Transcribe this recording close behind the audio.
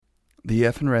The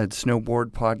F and Red Snowboard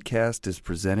Podcast is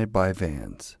presented by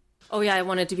Vans. Oh yeah, I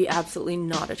wanted to be absolutely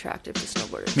not attractive to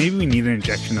snowboarders. Maybe we need an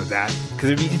injection of that,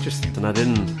 because it'd be interesting. And I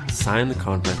didn't sign the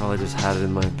contract, probably just had it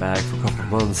in my bag for a couple of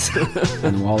months.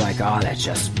 And we're all like, oh, let's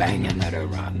just bang and let her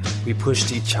run. We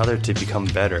pushed each other to become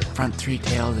better. Front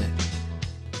three-tailed it.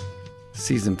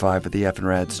 Season 5 of the F and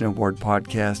Red Snowboard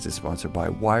Podcast is sponsored by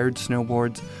Wired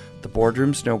Snowboards, The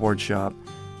Boardroom Snowboard Shop,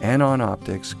 Anon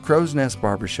Optics, Crow's Nest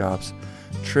Barbershops,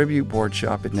 Tribute Board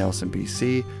Shop in Nelson,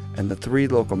 BC, and the 3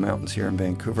 local mountains here in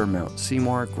Vancouver, Mount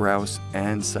Seymour, Grouse,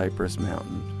 and Cypress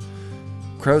Mountain.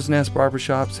 Crow's Nest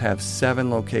Barbershops have 7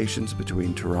 locations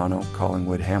between Toronto,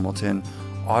 Collingwood, Hamilton,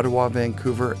 Ottawa,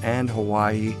 Vancouver, and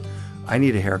Hawaii. I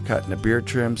need a haircut and a beard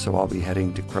trim, so I'll be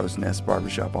heading to Crow's Nest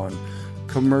Barbershop on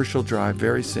Commercial Drive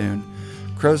very soon.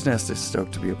 Crow's Nest is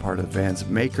stoked to be a part of Vans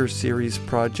Maker Series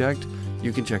project.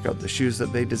 You can check out the shoes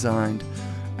that they designed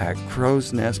at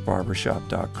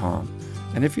crowsnestbarbershop.com.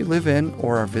 And if you live in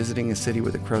or are visiting a city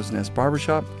with a Crow's Nest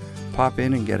Barbershop, pop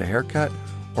in and get a haircut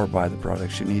or buy the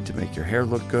products you need to make your hair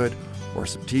look good, or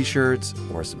some t-shirts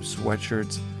or some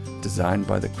sweatshirts designed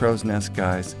by the Crow's Nest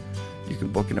guys. You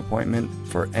can book an appointment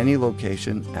for any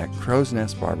location at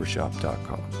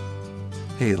crowsnestbarbershop.com.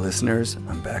 Hey listeners,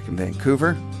 I'm back in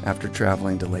Vancouver after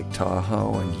traveling to Lake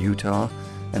Tahoe and Utah,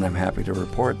 and I'm happy to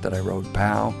report that I rode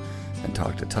POW and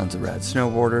talked to tons of rad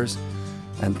snowboarders.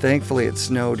 And thankfully it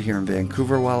snowed here in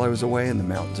Vancouver while I was away, and the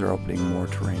mountains are opening more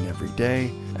terrain every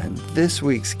day. And this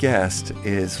week's guest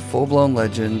is full-blown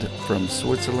legend from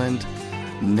Switzerland,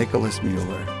 Nicolas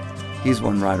Mueller. He's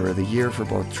won Rider of the Year for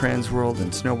both Transworld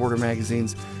and Snowboarder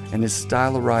magazines, and his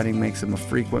style of riding makes him a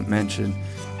frequent mention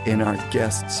in our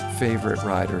guests' favorite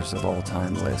riders of all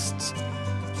time lists.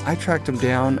 I tracked him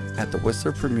down at the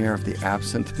Whistler premiere of the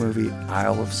Absinthe movie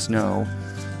Isle of Snow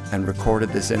and recorded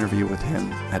this interview with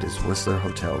him at his Whistler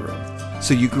hotel room.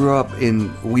 So you grew up in,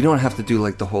 we don't have to do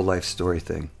like the whole life story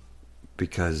thing,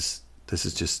 because this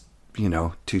is just, 2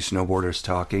 snowboarders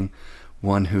talking,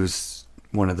 one who's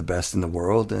one of the best in the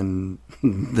world and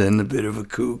then a bit of a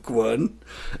kook one.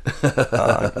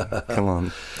 Come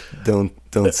on, don't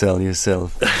sell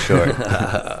yourself short.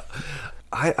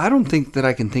 I don't think that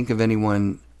I can think of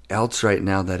anyone else right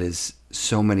now that is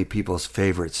so many people's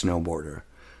favorite snowboarder,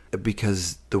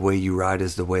 because the way you ride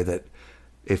is the way that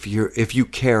if you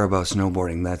care about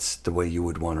snowboarding, that's the way you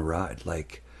would want to ride,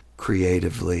 like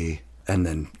creatively and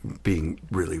then being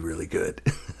really, really good.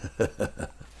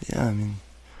 Yeah, I mean,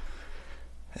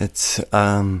 it's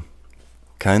kind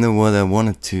of what I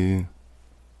wanted to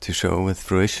show with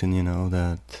Fruition,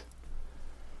 that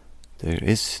there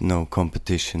is no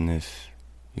competition if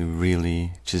you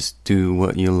really just do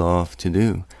what you love to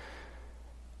do.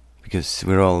 Because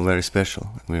we're all very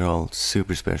special. We're all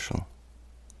super special.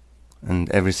 And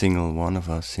every single one of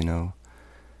us,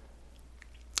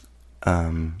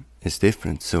 is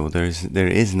different. So there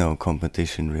is no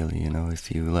competition really,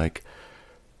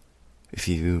 if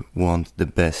you want the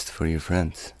best for your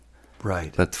friends.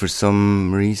 Right. But for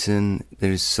some reason,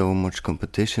 there is so much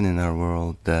competition in our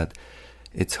world that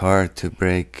it's hard to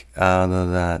break out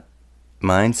of that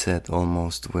mindset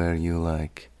almost, where you're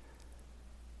like,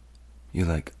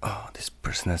 oh, this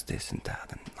person has this and that,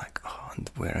 and like, oh,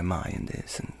 and where am I in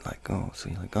this? And like, oh, so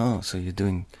you're like, oh, so you're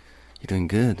doing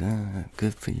good,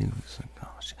 good for you. It's like,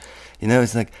 oh, shit.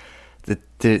 It's like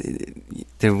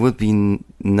there would be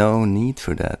no need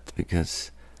for that,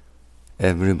 because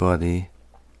everybody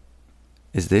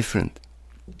is different.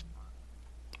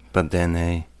 But then,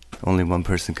 hey, only one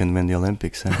person can win the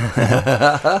Olympics.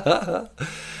 Huh?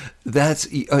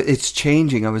 It's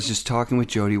changing. I was just talking with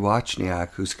Jody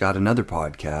Wachniak, who's got another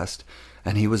podcast,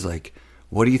 and he was like,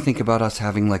 what do you think about us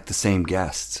having like the same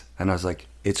guests? And I was like,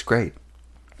 it's great,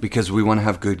 because we want to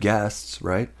have good guests,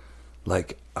 right?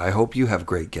 Like, I hope you have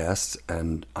great guests,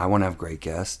 and I want to have great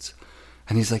guests.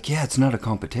 And he's like, yeah, it's not a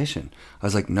competition. I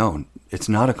was like, no, it's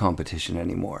not a competition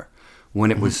anymore. When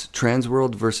it was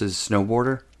Transworld versus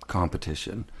Snowboarder,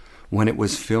 competition. When it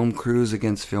was film crews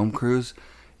against film crews,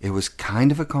 it was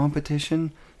kind of a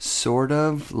competition, sort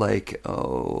of, like,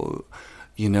 oh,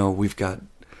 we've got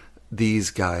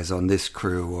these guys on this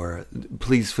crew, or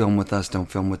please film with us, don't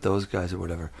film with those guys, or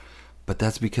whatever. But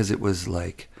that's because it was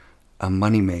like a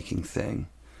money-making thing.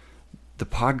 The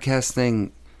podcast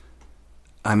thing,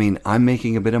 I mean, I'm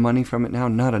making a bit of money from it now,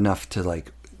 not enough to,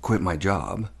 like, quit my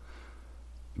job.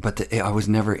 But I was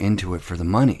never into it for the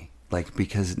money, like,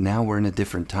 because now we're in a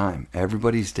different time.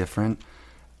 Everybody's different,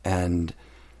 and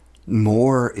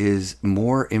more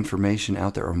information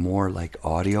out there, or more like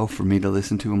audio for me to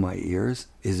listen to in my ears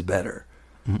is better.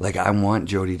 Mm-hmm. Like, I want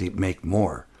Jody to make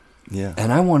more. Yeah.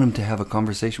 And I want him to have a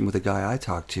conversation with a guy I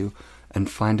talk to and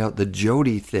find out the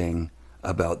Jody thing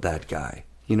about that guy.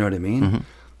 You know what I mean? Mm-hmm.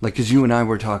 Like, because you and I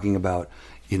were talking about,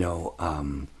 you know,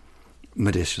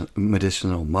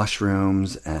 medicinal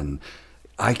mushrooms, and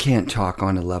I can't talk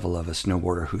on a level of a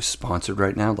snowboarder who's sponsored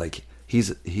right now. Like,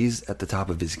 he's at the top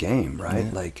of his game, right?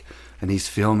 Yeah. Like, and he's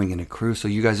filming in a crew, so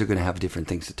you guys are going to have different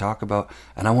things to talk about,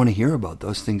 and I want to hear about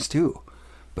those things too.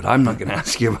 But I'm not going to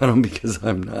ask you about them because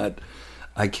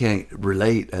I can't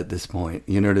relate at this point.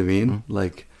 You know what I mean? Mm-hmm.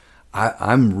 Like,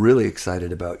 I'm really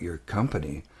excited about your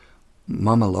company,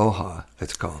 Mama Aloha,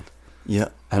 it's called. Yeah.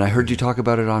 And I heard you talk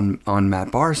about it on Matt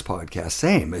Barr's podcast.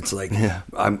 Same. It's like, Yeah.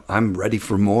 I'm ready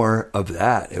for more of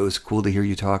that. It was cool to hear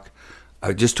you talk.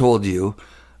 I just told you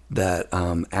that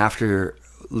after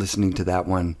listening to that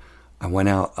one, I went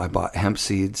out, I bought hemp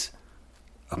seeds,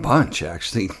 a bunch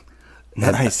actually.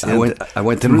 Nice. I went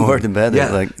the through more them. the better.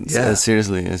 Yeah, Like, yeah.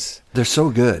 seriously, it's They're so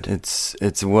good.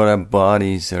 it's what our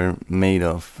bodies are made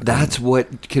of. That's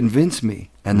what convinced me.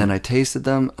 And Mm. then I tasted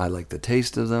them. I liked the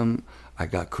taste of them. I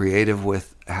got creative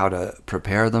with how to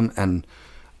prepare them, and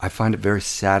I find it very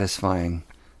satisfying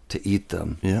to eat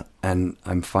them. Yeah. And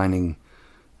I'm finding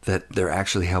that they're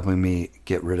actually helping me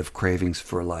get rid of cravings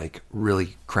for like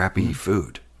really crappy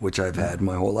food, which I've had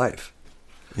my whole life.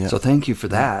 Yeah. So thank you for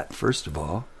that, first of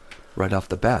all, right off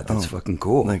the bat. That's fucking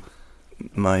cool. Like,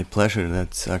 my pleasure.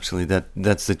 That's actually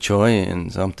that's the joy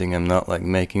in something. I'm not like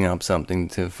making up something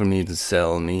for me to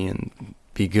sell me and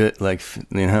be good. Like,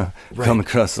 you know, Right. come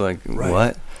across like Right.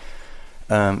 what?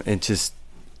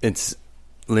 It's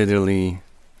literally,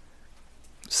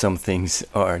 some things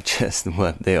are just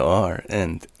what they are.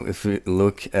 And if we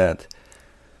look at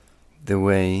the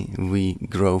way we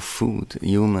grow food,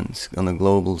 humans on a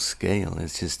global scale,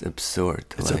 it's just absurd.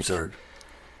 it's absurd.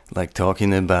 Like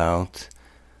talking about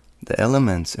the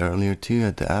elements earlier too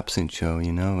at the Absinthe show,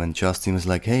 you know, and Justin was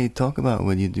like, "Hey, talk about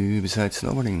what you do besides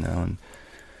snowboarding now." And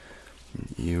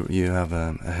you have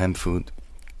a hemp food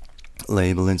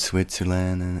label in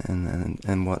Switzerland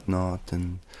and whatnot,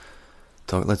 and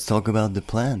let's talk about the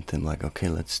plant. And like, okay,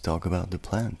 let's talk about the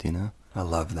plant, you know. I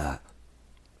love that.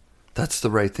 That's the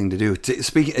right thing to do.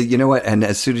 Speaking, you know what? And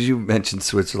as soon as you mentioned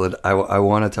Switzerland, I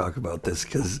want to talk about this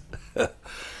because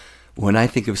when I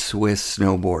think of Swiss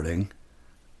snowboarding,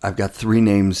 I've got three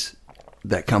names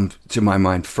that come to my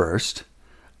mind first,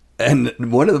 and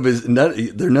one of them is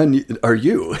none are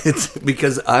you. It's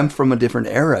because I'm from a different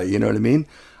era. You know what I mean?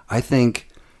 I think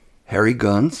Harry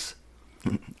Guns,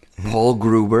 Paul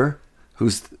Gruber,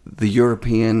 who's the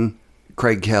European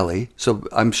Craig Kelly. So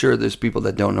I'm sure there's people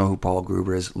that don't know who Paul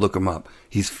Gruber is. Look him up.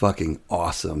 He's fucking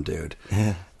awesome, dude.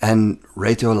 Yeah. And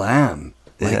Reto Lam.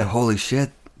 Like, Yeah. holy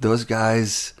shit. Those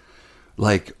guys,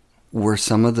 like, were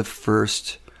some of the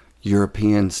first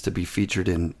Europeans to be featured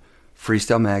in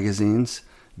freestyle magazines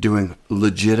doing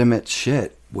legitimate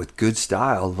shit with good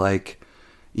style. Like,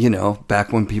 you know,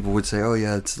 back when people would say, oh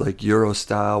yeah, it's like Euro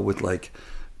style with like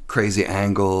crazy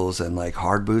angles and like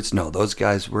hard boots. No, those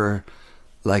guys were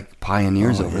like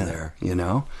pioneers over yeah. there, you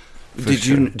know? For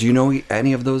sure. Do you know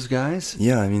any of those guys?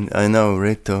 Yeah, I mean, I know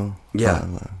Reto. Yeah.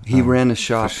 He ran a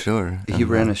shop. For sure. He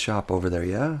ran a shop over there,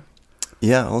 yeah?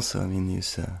 Yeah, also, I mean,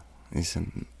 he's a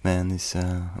man, he's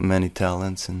many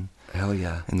talents and Hell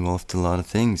yeah. involved in a lot of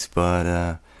things,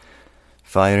 but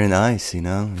Fire and Ice, you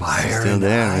know, Fire he's still and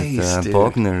there Ice, with dude.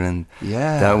 Bogner, and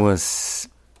Yeah. that was,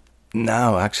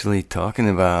 now actually talking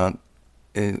about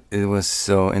it, it was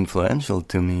so influential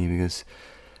to me because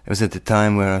it was at the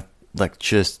time where I like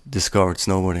just discovered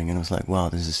snowboarding and I was like, wow,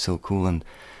 this is so cool. And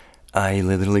I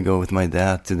literally go with my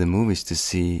dad to the movies to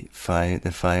see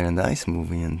the Fire and Ice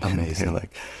movie, and Amazing. they're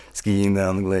like skiing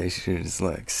down the glaciers,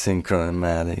 like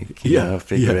synchromatic, you Yeah, know,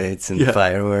 figure yeah, eights and yeah.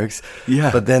 fireworks.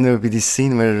 Yeah. But then there would be this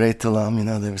scene where Ray Tolam, you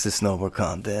know, there was a snowboard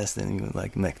contest, and he would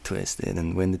like mech twist it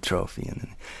and win the trophy, and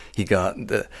then he got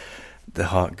the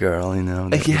hot girl, you know,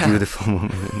 the Yeah. beautiful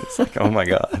woman. And it's like, oh my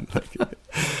god, like,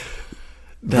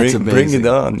 That's bring amazing. it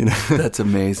on, you know. That's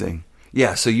amazing.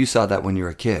 Yeah, so you saw that when you were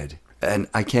a kid. And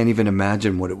I can't even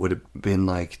imagine what it would have been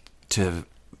like to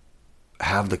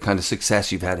have the kind of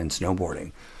success you've had in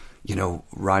snowboarding. You know,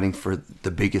 riding for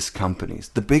the biggest companies,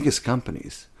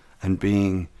 and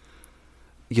being,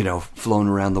 you know, flown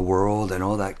around the world and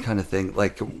all that kind of thing.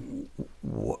 Like,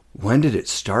 when did it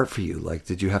start for you? Like,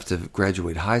 did you have to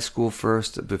graduate high school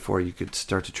first before you could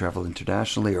start to travel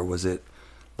internationally? Or was it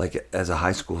like as a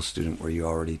high school student, were you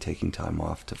already taking time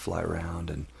off to fly around?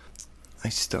 And I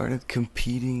started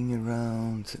competing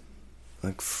around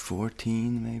like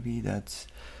 14, maybe. That's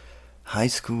high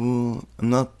school. I'm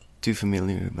not too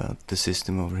familiar about the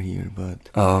system over here, but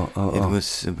it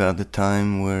was about the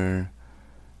time where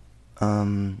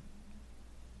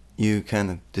you kind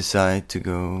of decide to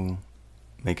go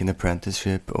make an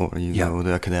apprenticeship or you Yeah. go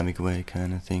the academic way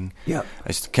kind of thing. Yeah.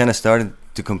 I kind of started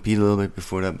to compete a little bit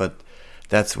before that, but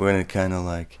that's when it kind of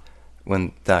like,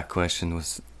 when that question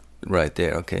was right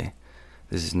there, okay,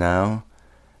 this is now.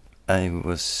 I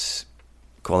was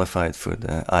qualified for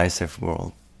the ISF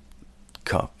World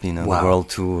Cup, you know, Wow. the World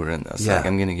Tour, and I was Yeah. like,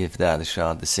 I'm going to give that a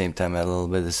shot. At the same time, I had a little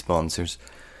bit of sponsors.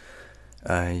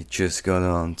 I just got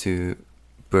on to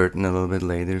Burton a little bit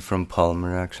later from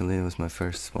Palmer, actually. It was my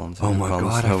first sponsor. Oh my Palmer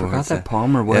God, I Snowboards. forgot that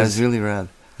Palmer was. Yeah, it was really rad.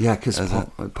 Yeah, because As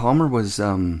Palmer was.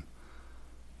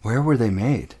 Where were they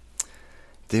made?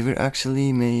 They were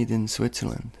actually made in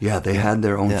Switzerland. Yeah, they had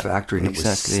their own Yeah, factory, and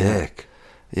exactly, it was yeah. sick.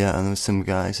 Yeah, and there was some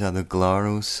guys out of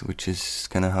Glaros, which is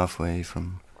kind of halfway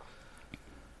from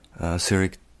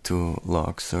Zurich to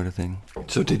Laux, sort of thing.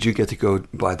 So, did you get to go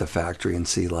by the factory and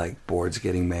see like boards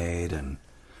getting made and?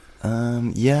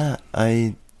 Yeah,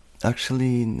 I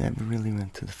actually never really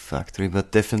went to the factory,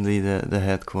 but definitely the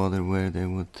headquarters where they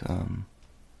would,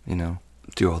 you know,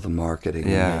 Do all the marketing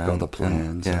and make all the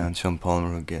plans. And Sean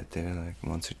Palmer would get there like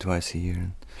once or twice a year.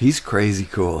 And He's crazy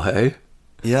cool, hey?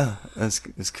 yeah,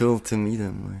 it's cool to meet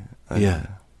him. Yeah.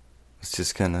 It's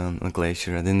just kind of on a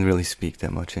glacier. I didn't really speak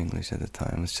that much English at the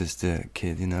time. I was just a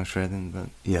kid, you know, shredding. But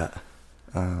Yeah.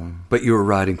 But you were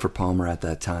riding for Palmer at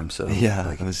that time, so yeah,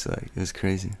 like, it was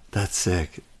crazy. that's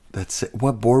sick. That's sick.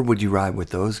 What board would you ride with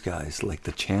those guys? Like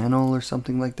the Channel or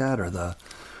something like that, or the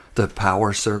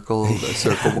Power Circle, the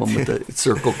circle one with the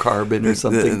Circle Carbon or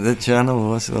something? The Channel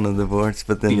was one of the boards,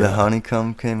 but then the Yeah.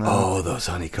 Honeycomb came out. Oh, those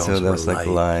honeycombs so that were was like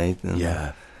light. And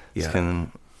Yeah, it's yeah, kind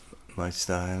of my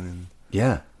style. And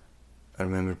yeah. I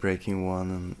remember breaking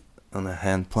one on a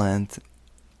hand plant.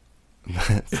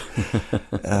 But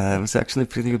it was actually a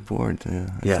pretty good board. I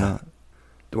Yeah. thought.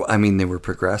 Well, I mean, they were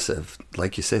progressive.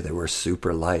 Like you say, they were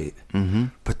super light. Mm-hmm.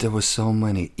 But there was so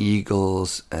many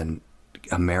eagles and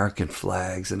American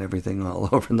flags and everything all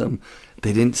over them.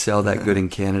 They didn't sell that good in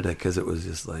Canada because it was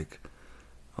just like,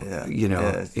 Yeah, you know,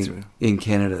 yeah, it's true. in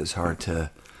Canada it's hard to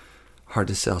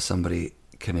sell somebody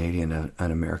Canadian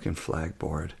an American flag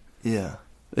board. Yeah.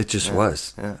 It just Yeah,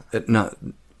 was. yeah. It not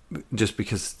just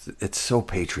because it's so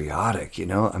patriotic, you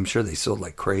know. I'm sure they sold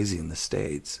like crazy in the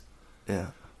States. Yeah.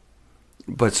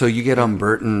 But so you get on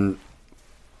Burton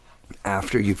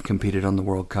after you've competed on the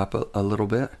World Cup a little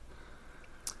bit?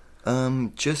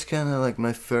 Just kind of like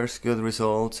my first good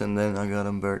results, and then I got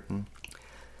on Burton.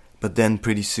 But then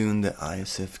pretty soon the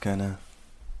ISF kind of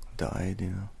died, you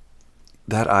know.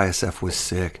 That ISF was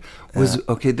sick. Yeah.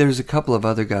 Okay, there's a couple of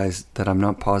other guys that I'm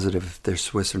not positive if they're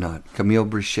Swiss or not. Camille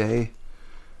Brichet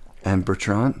and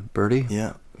Bertrand, Bertie?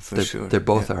 Yeah, for sure. They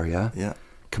both yeah. are, yeah? Yeah.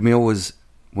 Camille was,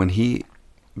 when he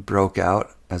broke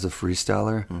out as a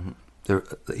freestyler, Mhm.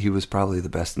 he was probably the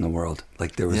best in the world.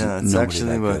 Like, there was Yeah, it's nobody actually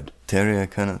that what good. Terry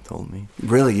kind of told me.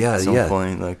 Really, yeah, At some yeah.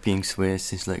 point, like being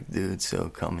Swiss, he's like, dude, so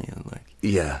Camille, like,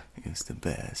 Yeah. he's the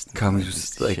best. Camille He's was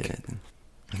the like-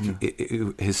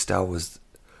 shit. His style was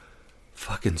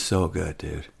fucking so good,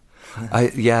 dude.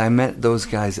 I met those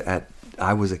guys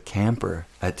I was a camper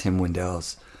at Tim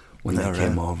Wendell's when they Oh,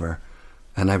 came right. over,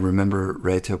 and I remember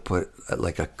Reto put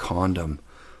like a condom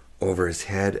over his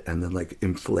head and then like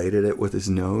inflated it with his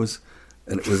nose,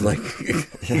 and it was like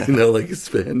you know, like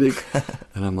expanding,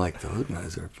 and I'm like, those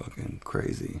guys are fucking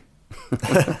crazy.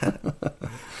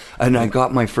 And I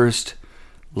got my first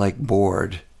like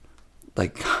board,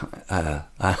 like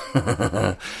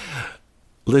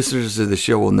listeners of the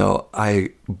show will know I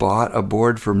bought a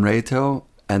board from Reto,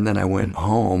 and then I went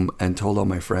home and told all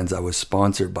my friends I was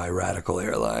sponsored by Radical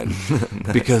Airline.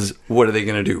 Because what are they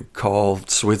going to do? Call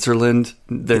Switzerland?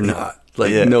 They're not.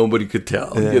 Like, Yeah. nobody could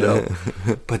tell, you know?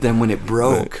 But then when it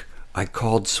broke, I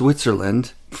called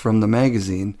Switzerland from the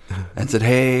magazine and said,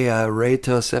 hey,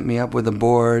 Reto set me up with a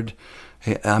board.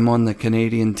 Hey, I'm on the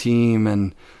Canadian team,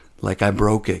 and like, I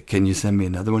broke it. Can you send me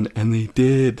another one? And they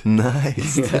did.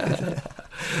 Nice.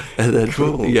 And then,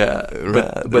 Cool. Yeah.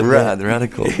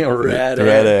 Radical. Yeah, rad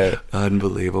Rad air. air.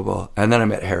 Unbelievable. And then I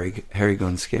met Harry. Harry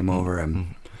Guns came over,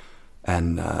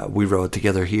 and we rode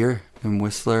together here in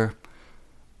Whistler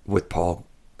with Paul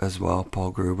as well,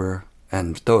 Paul Gruber.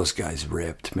 And those guys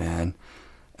ripped, man.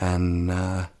 And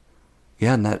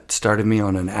yeah, and that started me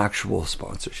on an actual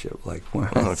sponsorship, like where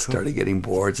I cool. started getting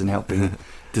boards and helping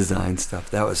design stuff.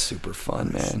 That was super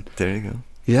fun, man. There you go.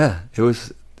 Yeah, it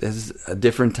was a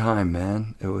different time,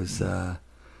 man. It was, you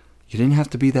didn't have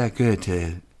to be that good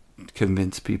to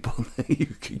convince people that you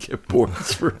could get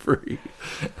boards for free.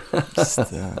 Just,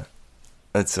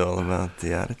 it's all about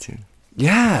the attitude.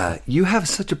 Yeah, you have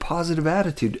such a positive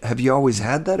attitude. Have you always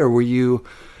had that, or were you,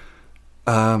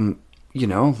 you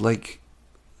know, like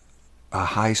a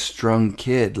high-strung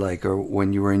kid, like, or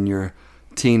when you were in your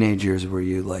teenage years, were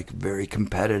you like very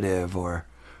competitive, or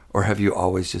have you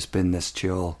always just been this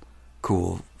chill,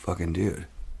 cool fucking dude?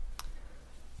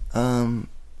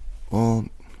 Well,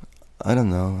 I don't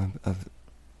know.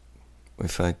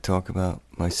 If I talk about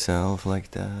myself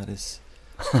like that,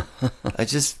 I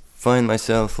just find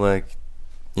myself like,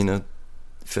 you know,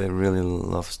 if I really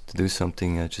love to do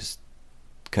something, I just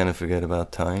kind of forget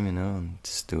about time, you know, and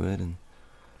just do it. And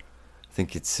I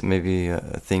think it's maybe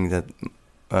a thing that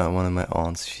one of my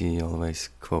aunts, she always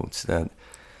quotes, that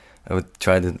I would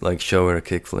try to like show her a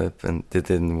kickflip and it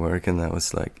didn't work, and I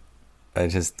was like, I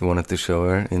just wanted to show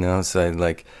her, you know, so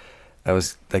I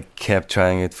was like kept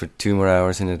trying it for 2 more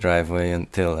hours in the driveway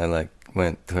until I like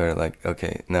went to her like,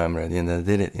 okay, now I'm ready, and I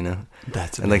did it, you know.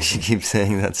 That's amazing. And like she keeps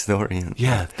saying that story. And,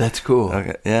 yeah, that's cool.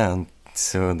 Okay, yeah, and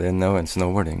so then now I'm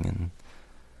snowboarding, and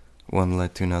one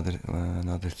led to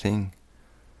another thing.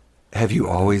 Have you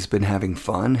always been having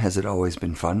fun? Has it always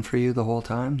been fun for you the whole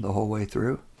time, the whole way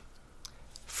through?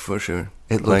 For sure.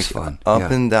 It looks like, fun. Up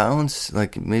and downs,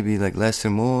 like maybe like less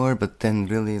or more, but then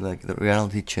really like the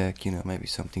reality check, you know, maybe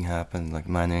something happened, like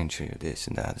minor injury or this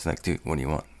and that. It's like, dude, what do you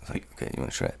want? It's like, okay, you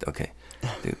want to shred? Okay,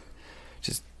 dude,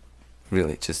 just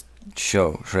really just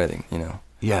show shredding, you know.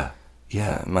 Yeah,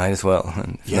 yeah. Might as well,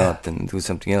 and if not, then do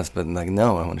something else. But like,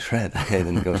 no, I want to shred. Okay,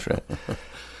 then go shred.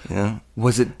 You know.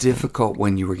 Was it difficult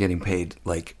when you were getting paid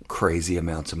like crazy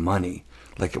amounts of money?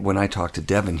 Like when I talked to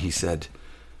Devin, he said,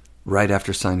 right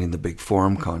after signing the big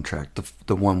Forum contract,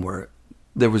 the one where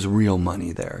there was real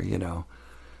money there, you know,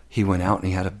 he went out and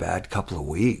he had a bad couple of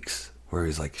weeks where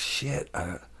he's like, shit,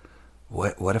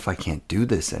 what if I can't do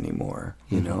this anymore?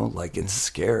 You know, like it's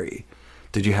scary.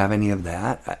 Did you have any of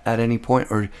that at any point,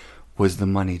 or was the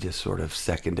money just sort of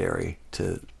secondary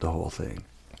to the whole thing?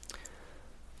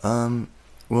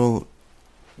 Well,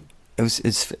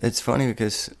 it's funny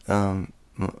because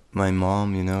my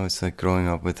mom, you know, it's like growing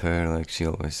up with her, like she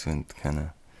always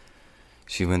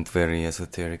she went very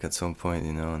esoteric at some point,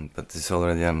 you know, but this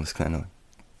already, I was kind of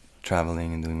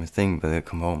traveling and doing my thing, but I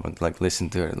come home and like listen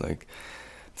to her, like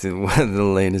to one of the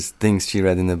latest things she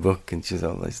read in the book, and she's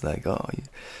always like, oh,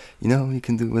 you know, you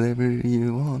can do whatever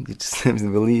you want, you just have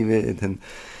to believe it,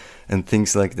 and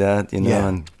things like that, you know. Yeah.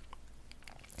 And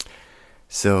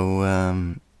so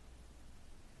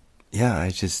yeah, I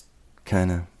just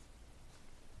kind of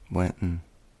went and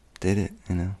did it,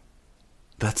 you know.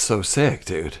 That's so sick,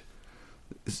 dude.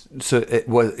 So it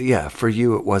was, yeah, for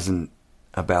you it wasn't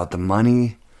about the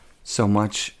money so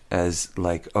much as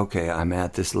like, okay, I'm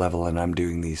at this level and I'm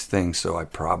doing these things, so I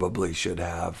probably should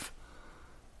have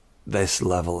this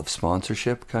level of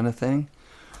sponsorship kind of thing.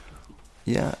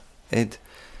 Yeah, there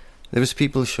was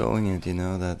people showing it, you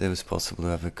know, that it was possible to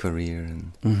have a career,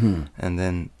 and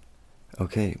then,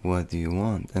 okay, what do you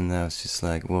want? And I was just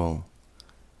like, well,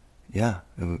 yeah,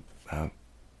 it would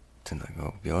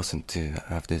be awesome to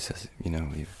have this as, you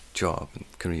know, your job and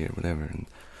career, whatever,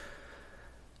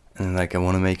 and like I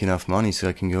want to make enough money so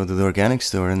I can go to the organic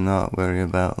store and not worry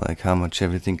about like how much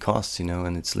everything costs, you know.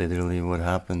 And it's literally what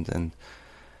happened, and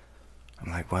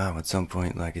I'm like, wow, at some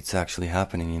point like it's actually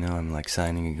happening, you know. I'm like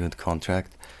signing a good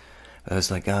contract. I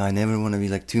was like, I never want to be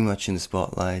like too much in the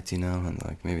spotlight, you know, and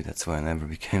like maybe that's why I never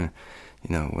became, you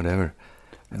know, whatever.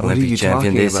 Olympic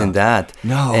champion, this about? And that.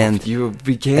 No, and you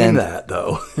became that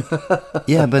though.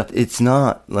 Yeah, but it's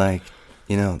not like,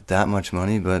 you know, that much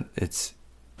money, but it's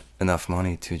enough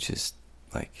money to just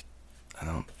like, I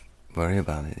don't worry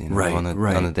about it, you know,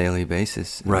 on a daily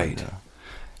basis. Right.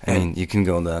 And, I mean, you can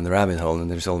go down the rabbit hole and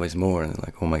there's always more, and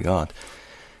like, oh my God.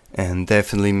 And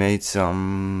definitely made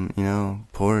some, you know,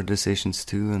 poor decisions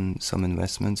too, and some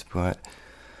investments, but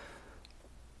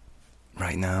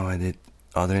right now I did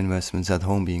other investments at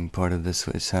home, being part of the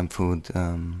Swiss Hemp Food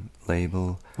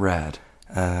label. Rad.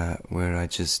 Where I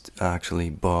just actually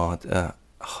bought a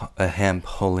hemp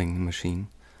hulling machine.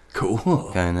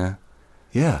 Cool. Kinda.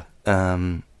 Yeah.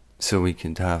 So we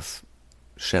could have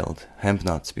shelled hemp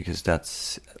nuts, because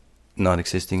that's not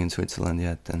existing in Switzerland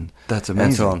yet, and that's amazing.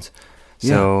 And so on.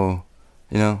 So,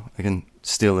 you know, I can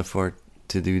still afford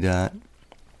to do that.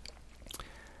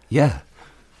 Yeah.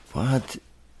 But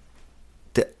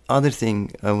the other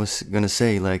thing I was gonna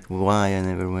say, like, why I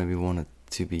never maybe wanted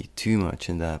to be too much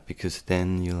in that, because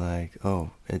then you're like,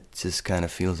 oh, it just kind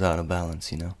of feels out of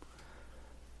balance, you know.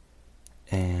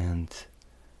 And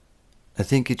I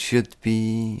think it should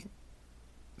be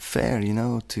fair, you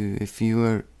know, to, if you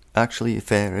are actually,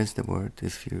 fair is the word,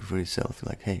 if you're for yourself,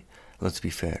 like, hey, let's be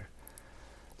fair.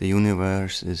 The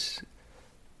universe is,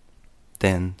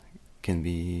 then, can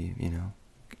be, you know,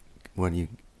 what you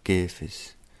give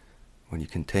is what you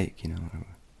can take, you know.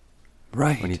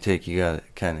 Right. When you take, you gotta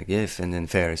kind of give, and then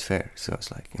fair is fair. So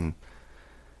it's like,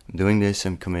 I'm doing this,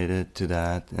 I'm committed to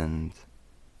that, and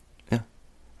yeah,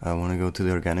 I want to go to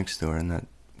the organic store and not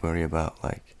worry about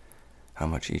like how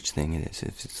much each thing it is.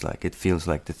 It's like, it feels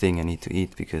like the thing I need to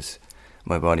eat because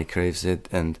my body craves it,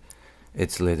 and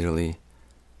it's literally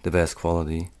the best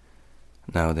quality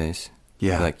nowadays.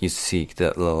 Yeah. Like you seek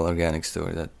that little organic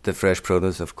store, that the fresh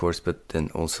produce, of course, but then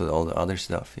also all the other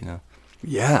stuff, you know.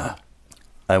 Yeah.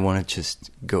 I want to just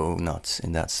go nuts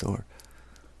in that store.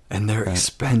 And they're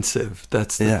expensive.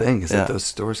 That's the thing, is that those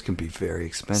stores can be very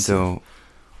expensive. So,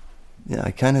 yeah,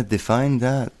 I kind of defined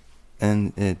that,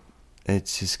 and it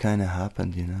just kind of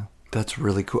happened, you know. That's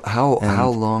really cool. How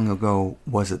long ago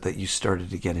was it that you started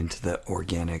to get into the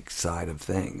organic side of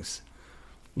things?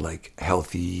 Like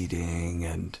healthy eating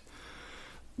and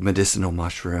medicinal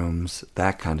mushrooms,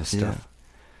 that kind of stuff.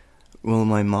 Yeah. Well,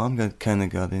 my mom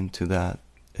got into that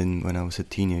when I was a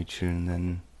teenager, and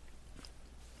then,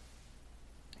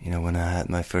 you know, when I had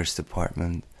my first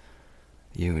apartment,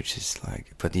 you were just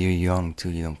like, but you're young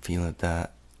too, you don't feel it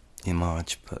that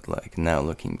much, but like now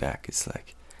looking back, it's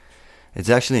like, it's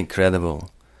actually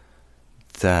incredible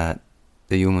that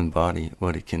the human body,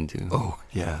 what it can do. Oh,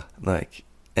 yeah. Like,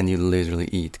 and you literally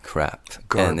eat crap.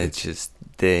 Garbage. And it's just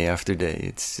day after day,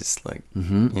 it's just like,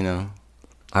 you know.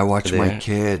 I watch my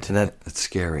kid. That's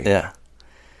scary. Yeah.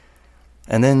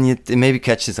 And then it maybe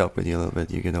catches up with you a little bit.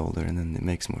 You get older, and then it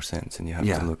makes more sense, and you have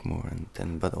to look more, and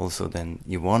then, but also then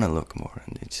you want to look more,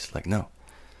 and it's just like, no.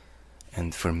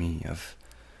 And for me, I've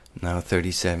now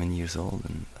 37 years old,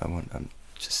 and I'm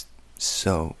just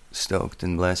so stoked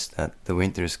and blessed that the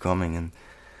winter is coming, and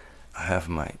I have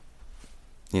my,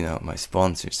 you know, my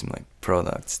sponsors, my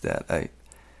products that I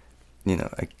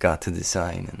got to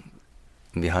design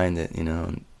and behind it, you know,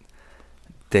 and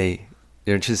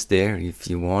they're just there. If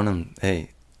you want them,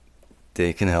 hey,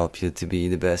 they can help you to be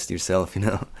the best yourself, you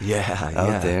know. Yeah,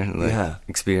 out there, like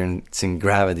experiencing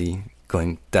gravity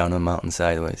going down a mountain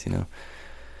sideways, you know.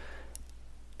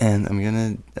 And I'm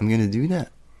gonna do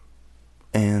that,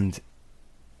 and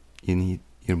you need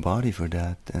your body for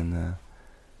that. And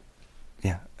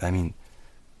I mean,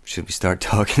 should we start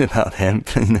talking about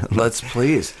hemp? You know? Let's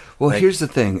please. Well, here's the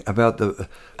thing about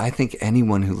I think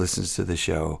anyone who listens to the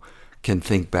show can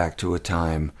think back to a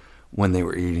time when they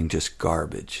were eating just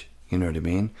garbage, you know what I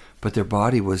mean? But their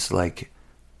body was like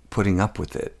putting up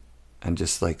with it and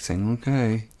just like saying,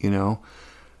 okay, you know.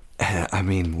 And I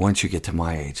mean, once you get to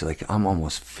my age, like I'm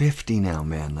almost 50 now,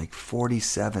 man, like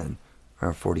 47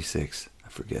 or 46, I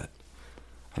forget.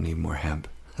 I need more hemp.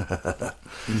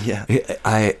 Yeah.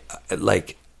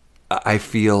 I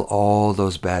feel all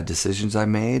those bad decisions I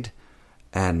made,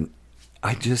 and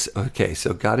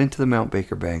so got into the Mount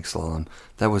Baker Bank Slalom.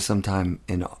 That was sometime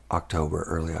in October,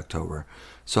 early October.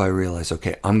 So I realized,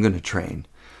 okay, I'm going to train.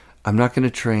 I'm not going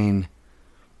to train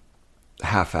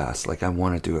half-assed, like I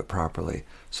want to do it properly.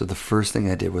 So the first thing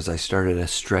I did was I started a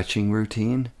stretching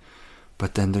routine,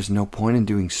 but then there's no point in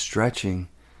doing stretching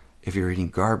if you're eating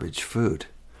garbage food.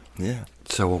 Yeah.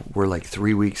 So we're like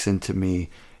 3 weeks into me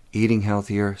eating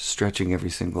healthier, stretching every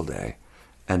single day,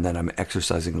 and then I'm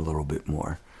exercising a little bit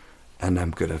more. And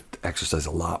I'm going to exercise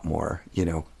a lot more, you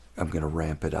know. I'm going to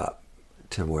ramp it up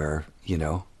to where, you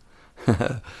know,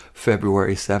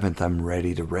 February 7th, I'm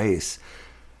ready to race.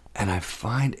 And I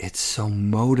find it's so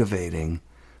motivating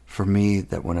for me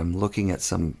that when I'm looking at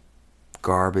some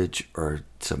garbage or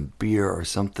some beer or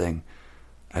something,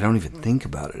 I don't even think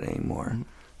about it anymore.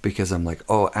 Because I'm like,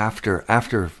 oh, after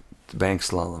the bank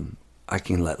slalom, I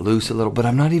can let loose a little. But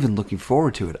I'm not even looking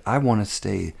forward to it. I want to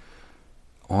stay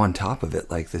on top of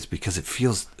it like this because it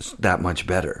feels that much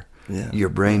better. Yeah. Your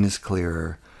brain is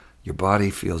clearer, your body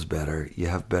feels better, you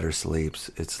have better sleeps.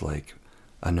 It's like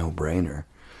a no-brainer.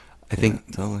 I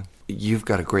think totally. You've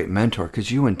got a great mentor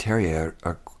because you and Terry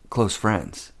are close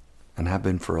friends and have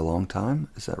been for a long time.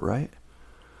 Is that right?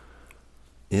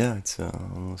 Yeah, it's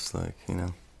almost like, you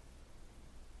know,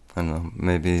 I don't know,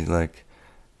 maybe like,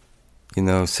 you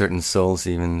know, certain souls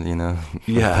even, you know,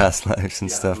 from past lives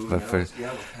and stuff. But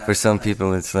for some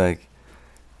people, it's like,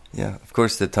 yeah, of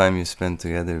course the time you spend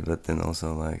together, but then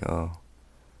also like, oh,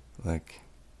 like,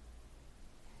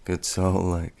 good soul,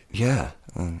 like. Yeah.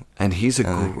 And he's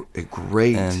a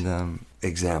great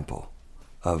example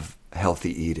of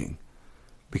healthy eating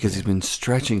because he's been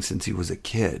stretching since he was a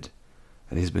kid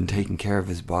and he's been taking care of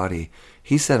his body.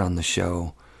 He said on the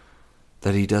show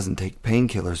that he doesn't take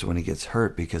painkillers when he gets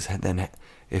hurt because then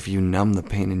if you numb the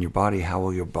pain in your body, how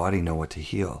will your body know what to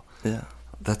heal? Yeah.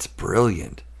 That's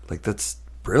brilliant. Like, that's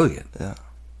brilliant. Yeah.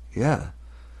 Yeah.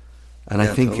 And I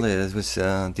think... Totally. It was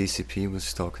DCP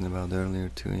was talking about earlier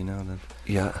too, you know, that...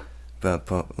 Yeah. About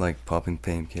popping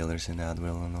painkillers and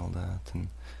Advil and all that. And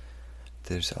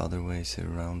there's other ways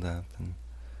around that. And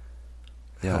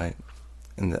yeah,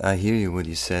 I hear you what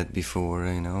you said before,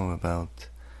 about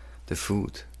the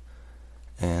food.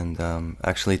 And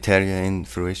actually, Terje, in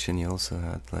Fruition, you also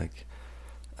had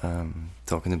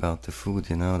talking about the food,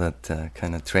 that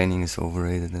kind of training is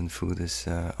overrated and food is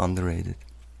underrated.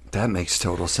 That makes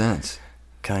total sense.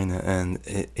 Kind of, and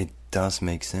it does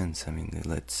make sense. I mean,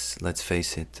 let's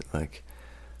face it,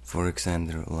 for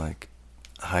example,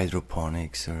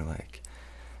 hydroponics or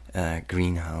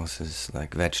greenhouses,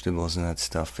 vegetables and that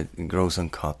stuff, it grows on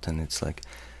cotton. It's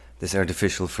this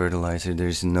artificial fertilizer.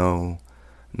 There's no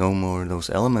more of those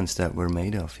elements that we're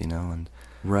made of, and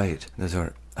right. Those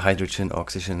are hydrogen,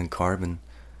 oxygen, and carbon,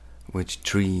 which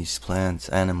trees, plants,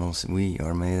 animals, we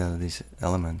are made out of these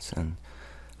elements. And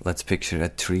let's picture a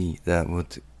tree that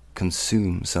would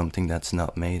consume something that's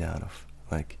not made out of,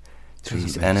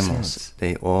 trees, animals. Sense.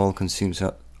 They all consume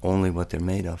only what they're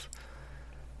made of.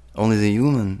 Only the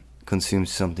human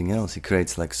consumes something else. He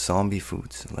creates zombie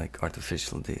foods,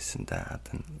 artificial this and that,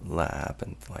 and lab,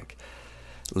 and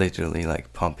literally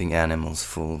pumping animals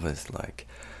full with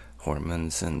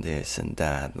hormones and this and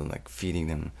that, and feeding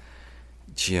them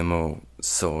GMO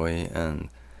soy, and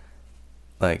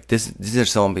these are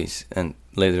zombies, and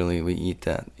literally we eat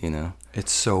that,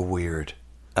 It's so weird.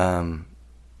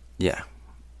 Yeah,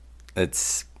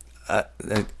 it's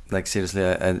seriously,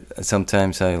 I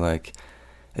sometimes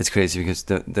it's crazy because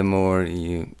the more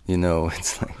you know,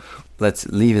 it's let's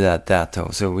leave it at that though.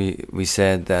 So we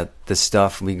said that the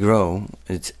stuff we grow,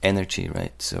 it's energy,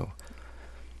 right? So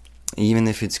even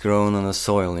if it's grown on a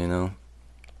soil,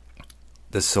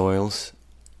 the soils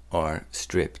are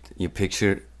stripped. You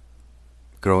picture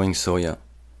growing soya,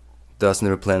 doesn't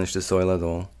replenish the soil at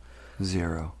all.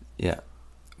 Zero. Yeah,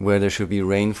 where there should be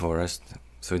rainforest,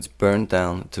 so it's burned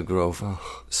down to grow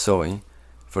soy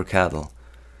for cattle.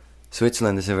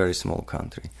 Switzerland is a very small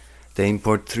country. They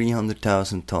import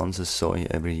 300,000 tons of soy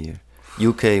every year.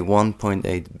 UK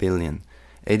 1.8 billion.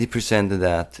 80% of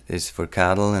that is for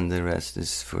cattle, and the rest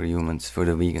is for humans, for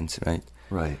the vegans, right?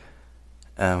 Right.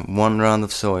 One round of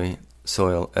soya,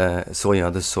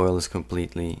 the soil is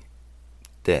completely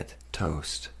dead.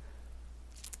 Toast.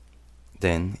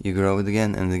 Then you grow it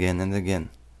again and again and again.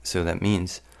 So that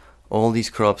means all these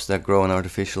crops that grow on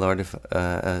artificial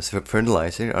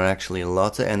fertilizer are actually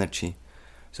lots of energy.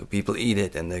 So people eat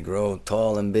it and they grow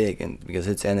tall and big, and because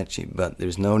it's energy, but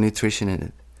there's no nutrition in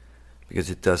it because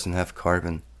it doesn't have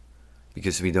carbon.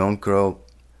 Because we don't grow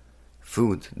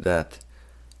food that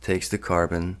takes the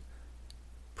carbon,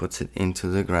 puts it into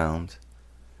the ground,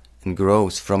 and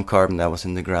grows from carbon that was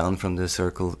in the ground from the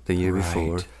circle the year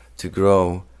before to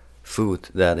grow food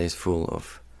that is full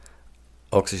of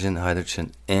oxygen,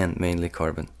 hydrogen, and mainly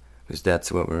carbon, because that's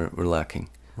what we're lacking.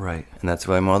 Right. And that's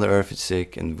why Mother Earth is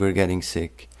sick, and we're getting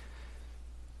sick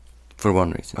for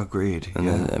one reason. Agreed. And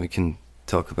yeah. then we can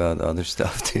talk about other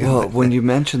stuff too. Well, when you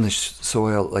mentioned the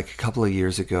soil, a couple of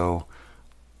years ago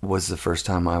was the first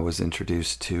time I was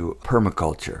introduced to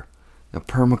permaculture. Now,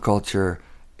 permaculture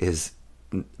is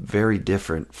very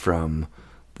different from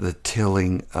the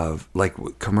tilling of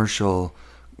commercial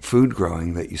food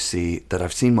growing that you see, that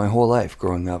I've seen my whole life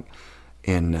growing up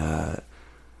in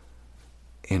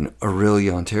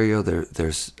Orillia, Ontario.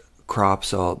 There's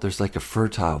crops there's a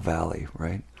fertile valley,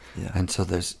 right? Yeah. And so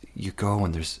you go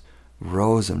and there's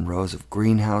rows and rows of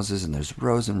greenhouses, and there's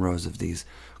rows and rows of these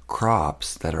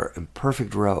crops that are in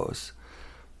perfect rows.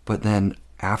 But then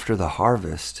after the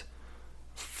harvest,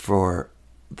 for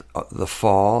the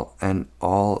fall and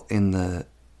all in the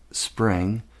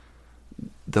spring,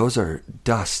 those are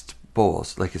dust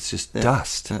bowls. It's just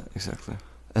dust. Yeah, exactly.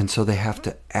 And so they have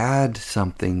to add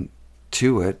something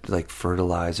to it, like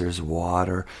fertilizers,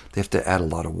 water. They have to add a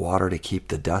lot of water to keep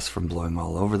the dust from blowing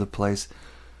all over the place.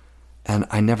 And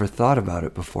I never thought about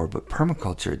it before, but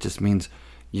permaculture, it just means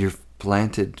you've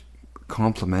planted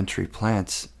complementary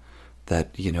plants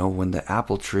that, when the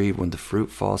apple tree, when the fruit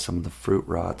falls, some of the fruit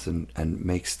rots and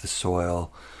makes the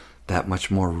soil that much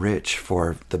more rich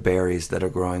for the berries that are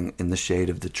growing in the shade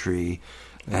of the tree.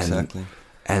 Exactly.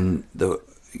 And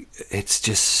it's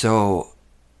just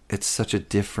it's such a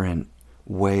different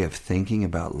way of thinking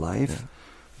about life,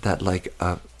 that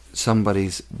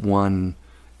somebody's one,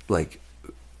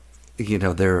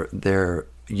 their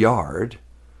yard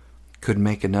could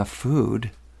make enough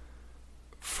food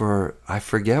for, I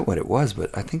forget what it was,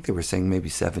 but I think they were saying maybe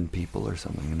 7 people or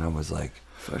something. And I was like,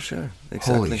 for sure.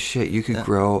 Exactly. Holy shit, you could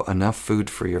grow enough food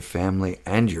for your family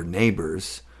and your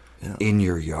neighbors in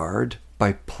your yard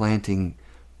by planting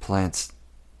plants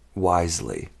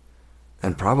wisely.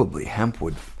 And probably hemp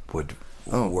would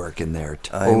work in there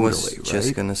totally, I was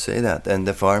just going to say that. And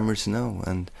the farmers know.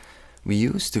 And we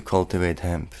used to cultivate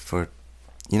hemp for,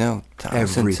 you know,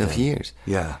 thousands of Everything. years.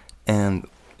 Yeah. And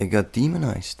it got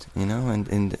demonized, you know,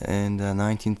 in the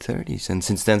 1930s. And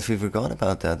since then we forgot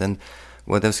about that. And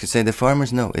what I was going to say, the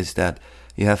farmers know is that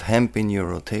you have hemp in your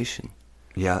rotation.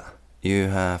 Yeah. You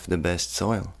have the best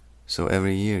soil. So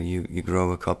every year you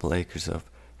grow a couple acres of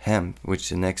hemp, which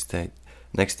the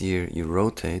next year you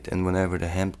rotate, and whenever the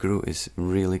hemp grew is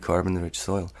really carbon-rich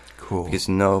soil. Cool. Because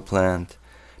no plant,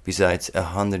 besides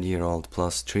 100-year-old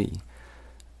plus tree,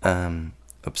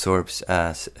 absorbs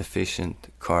as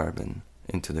efficient carbon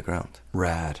into the ground.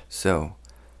 Rad. So,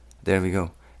 there we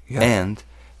go. Yeah. And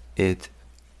it,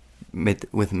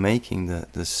 with making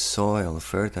the soil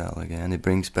fertile again, it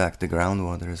brings back the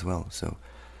groundwater as well. So,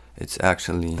 it's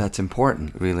actually That's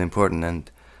important. really important.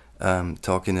 And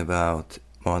talking about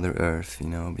Mother Earth, you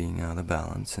know, being out of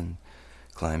balance and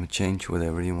climate change,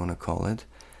 whatever you want to call it,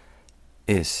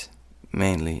 is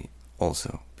mainly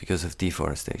also because of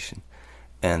deforestation.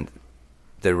 And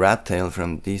the rat tail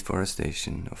from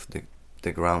deforestation of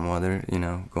the groundwater, you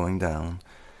know, going down,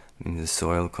 I mean, the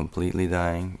soil completely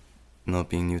dying, not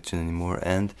being nutrient anymore,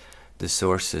 and the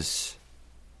sources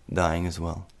dying as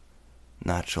well.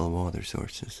 Natural water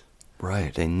sources.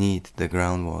 Right. They need the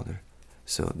groundwater.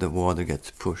 So the water gets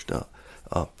pushed up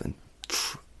and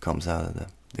comes out of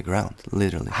the ground,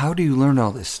 literally. How do you learn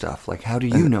all this stuff? Like, how do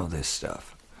you know this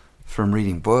stuff? From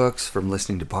reading books, from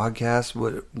listening to podcasts?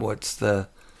 What's the...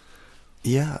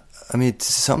 Yeah, I mean,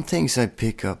 some things I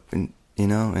pick up in, you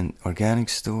know, in organic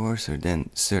stores or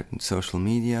then certain social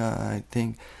media, I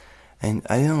think. And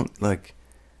I don't, like,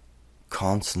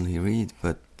 constantly read,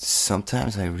 but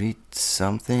sometimes I read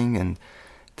something and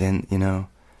then, you know,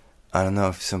 I don't know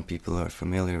if some people are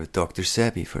familiar with Dr.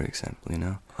 Sebi, for example, you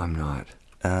know. I'm not.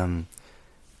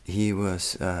 He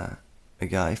was a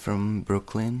guy from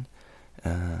Brooklyn,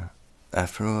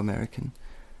 Afro-American,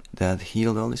 that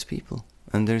healed all these people.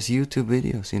 And there's YouTube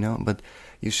videos, you know, but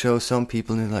you show some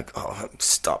people and they're like, oh,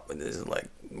 stop with this, like,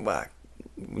 whack,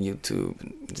 YouTube,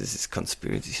 this is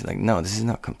conspiracy shit. Like, no, this is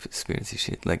not conspiracy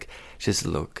shit. Like, just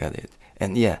look at it.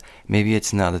 And yeah, maybe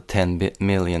it's not a 10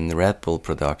 million Red Bull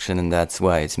production, and that's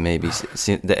why it's maybe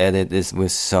the edit is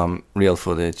with some real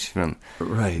footage from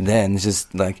Right. then. It's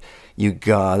just like, you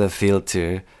gotta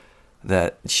filter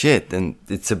that shit, and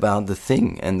it's about the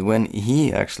thing. And when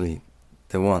he actually,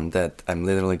 the one that I'm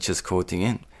literally just quoting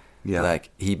in, Yeah.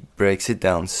 like, he breaks it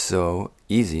down so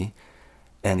easy,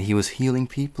 and he was healing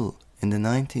people in the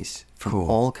 90s from Cool.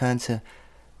 all kinds of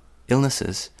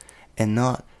illnesses, and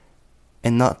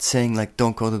not saying, like,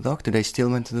 don't go to the doctor. They still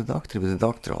went to the doctor, but the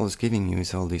doctor all is giving you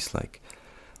is all these, like,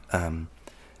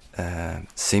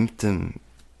 symptom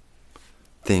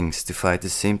things to fight the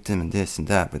symptom and this and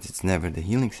that, but it's never the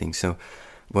healing thing. So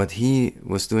what he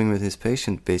was doing with his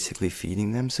patient, basically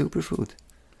feeding them superfood,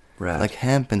 Rad. like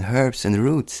hemp and herbs and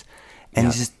roots, and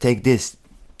Yeah. just take this,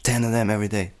 10 of them every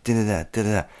day,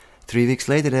 da-da-da. 3 weeks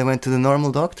later, they went to the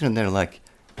normal doctor, and they're like,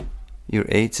 your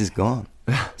AIDS is gone.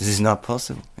 This is not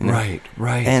possible. You know? Right,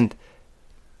 right. And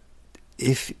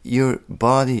if your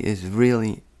body is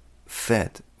really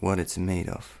fed what it's made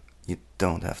of, you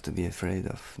don't have to be afraid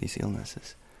of these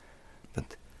illnesses.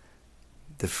 But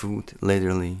the food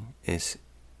literally is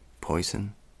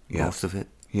poison, Yeah. most of it,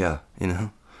 Yeah. you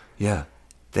know. Yeah.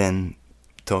 Then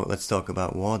let's talk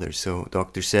about water. So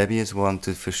Dr. Sebi is one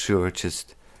to for sure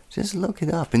just look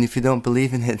it up. And if you don't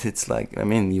believe in it, it's like, I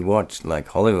mean, you watch like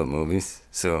Hollywood movies,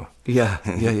 so Yeah.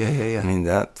 Yeah. I mean,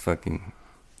 that fucking,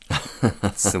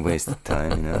 it's a waste of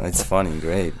time, you know. It's funny,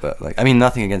 great, but like, I mean,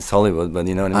 nothing against Hollywood, but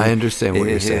you know what I mean. I understand what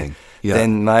you're saying. Yeah.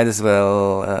 Then might as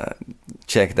well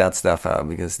check that stuff out,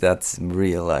 because that's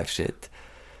real life shit.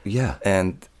 Yeah.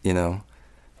 And you know,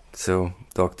 so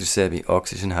Dr. Sebi,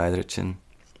 oxygen, hydrogen,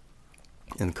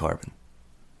 and carbon.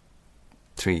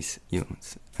 Trees,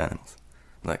 humans, animals.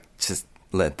 Like, just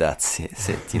let that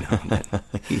sit, you know.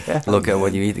 Yeah, Look at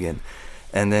what man. you eat again.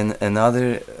 And then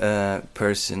another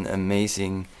person,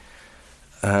 amazing,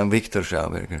 Viktor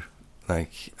Schauberger.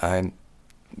 Like, I'm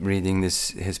reading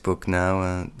his book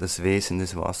now, Das Wesen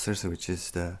des Wassers, which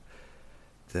is the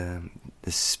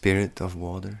spirit of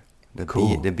water,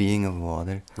 Cool. the being of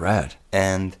water. Rad.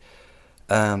 And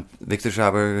Viktor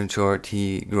Schauberger, in short,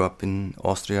 he grew up in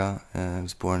Austria.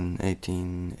 Was born in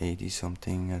 1880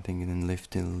 something, I think, and then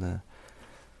lived till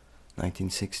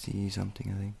 1960 something,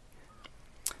 I think.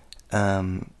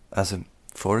 As a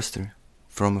forester,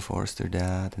 from a forester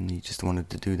dad, and he just wanted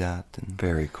to do that. And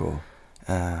Very cool.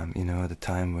 you know, at a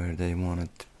time where they wanted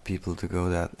people to go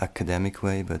that academic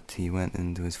way, but he went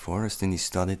into his forest and he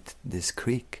studied this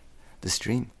creek, the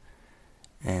stream,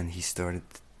 and he started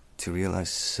to realize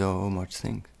so much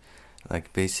things.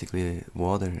 like basically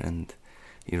water, and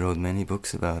he wrote many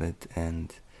books about it,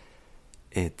 and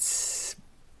it's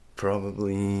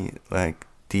probably like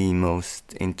the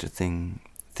most interesting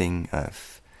thing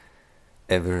I've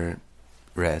ever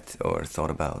read or thought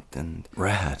about. And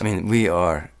Rad. I mean, we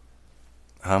are,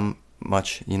 how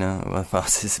much, you know, of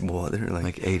us is water?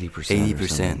 Like 80%.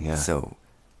 80%. Yeah. So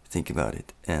think about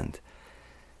it. And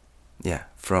yeah,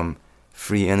 from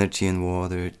free energy in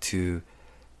water to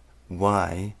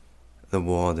why the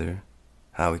water,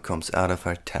 how it comes out of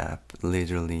our tap,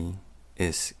 literally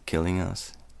is killing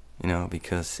us, you know,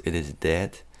 because it is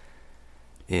dead.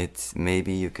 It's,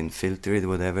 maybe you can filter it,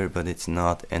 whatever, but it's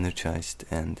not energized.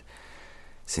 And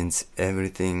since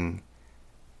everything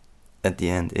at the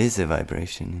end is a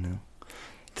vibration, you know,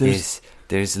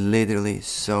 there's literally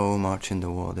so much in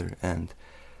the water. And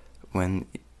when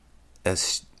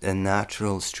a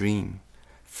natural stream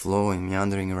flowing,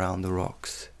 meandering around the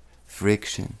rocks,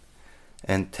 friction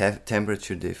and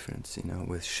temperature difference, you know,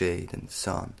 with shade and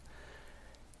sun,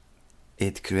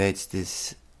 it creates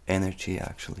this energy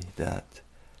actually that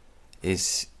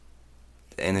is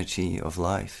the energy of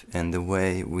life. And the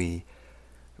way we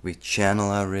channel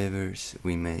our rivers,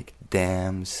 we make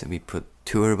dams, we put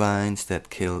turbines that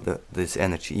kill this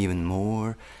energy even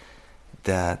more.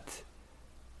 That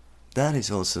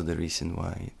is also the reason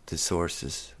why the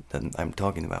sources that I'm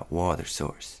talking about, water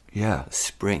source, Yeah.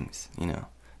 springs, you know,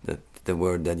 the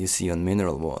word that you see on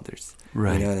mineral waters,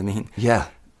 Right. You know what I mean? Yeah.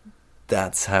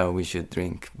 That's how we should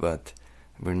drink, but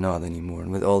we're not anymore.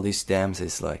 And with all these dams,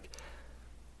 it's like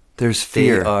There's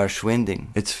fear. they are schwinding.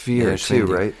 It's fear They're too,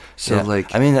 schwinding. right? So Yeah.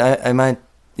 like, I mean, I might,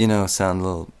 you know, sound a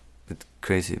little bit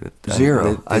crazy, but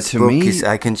Zero. This To book me- is,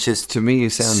 I can just to me, you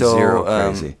sound so, zero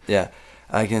crazy. Yeah,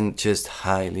 I can just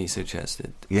highly suggest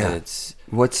it. Yeah. It's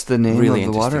What's the name really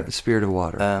of the water? interesting. Spirit of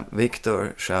Water.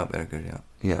 Viktor Schauberger, yeah.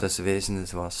 Yeah. Das Wesen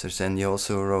des Wassers. And he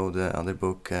also wrote the other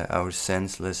book, Our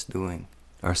Senseless Doing.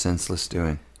 Our senseless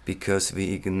doing. Because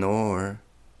we ignore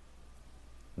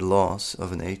the laws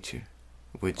of nature,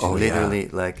 which Oh, yeah. literally,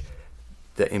 like,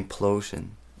 the implosion,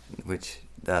 which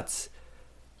that's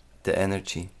the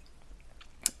energy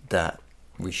that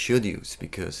we should use,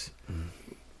 because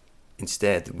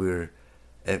instead we're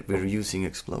using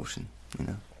explosion, you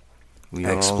know. We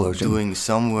are all Explosion doing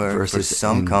some work for versus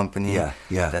some in- company yeah,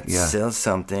 that yeah. sells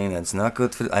something that's not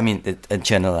good for. I mean,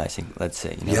 generalizing, let's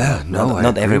say. You know, Yeah, no, I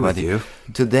not agree everybody. with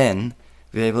you. To then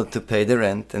be able to pay the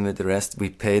rent, and with the rest we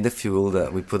pay the fuel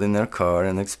that we put in our car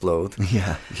and explode.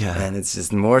 Yeah, yeah. And it's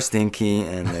just more stinky,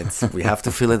 and we have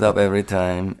to fill it up every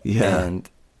time. Yeah. And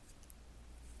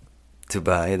to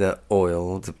buy the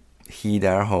oil to heat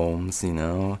our homes, you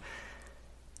know,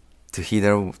 to heat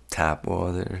our tap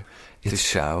water, to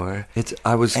shower.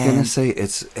 I was gonna And- say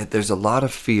there's a lot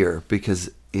of fear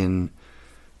because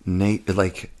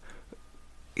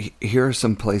here are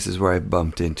some places where I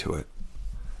bumped into it,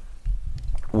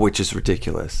 which is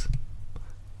ridiculous.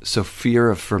 So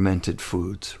fear of fermented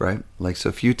foods, right? Like, so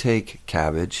if you take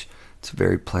cabbage, it's a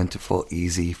very plentiful,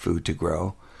 easy food to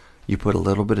grow. You put a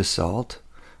little bit of salt,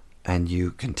 and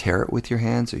you can tear it with your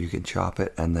hands, or you can chop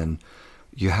it, and then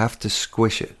you have to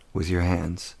squish it with your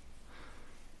hands.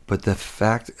 But the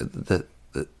fact that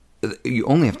you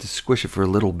only have to squish it for a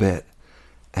little bit,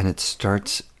 and it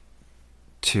starts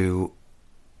to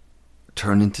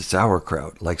turn into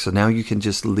sauerkraut. Like, so now you can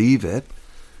just leave it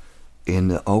in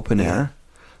the open air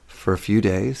for a few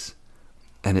days,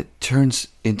 and it turns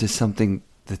into something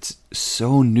that's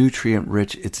so nutrient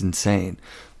rich, it's insane.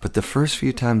 But the first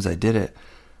few times I did it,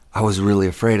 I was really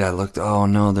afraid. I looked, oh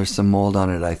no, there's some mold on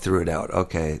it. I threw it out.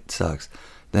 Okay, it sucks.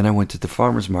 Then I went to the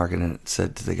farmer's market and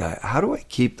said to the guy, how do I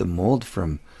keep the mold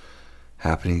from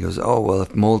happening? He goes, oh, well,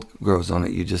 if mold grows on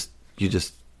it, you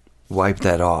just wipe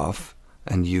that off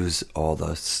and use all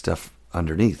the stuff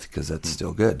underneath, because that's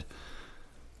still good.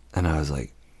 And I was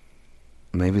like,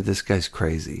 maybe this guy's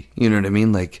crazy. You know what I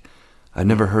mean? Like, I've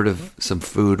never heard of some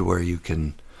food where you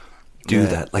can do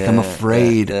that. Like, I'm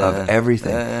afraid of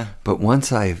everything. But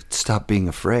once I stopped being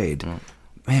afraid,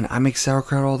 man, I make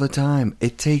sauerkraut all the time.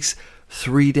 It takes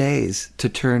 3 days to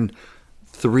turn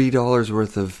 $3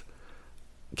 worth of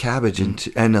cabbage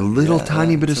into, and a little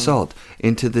tiny bit of salt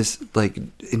into this, like,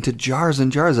 into jars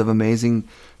and jars of amazing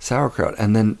sauerkraut.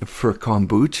 And then for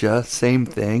kombucha, same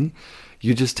thing.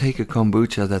 You just take a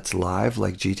kombucha that's live,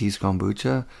 like GT's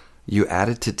kombucha, you add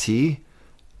it to tea,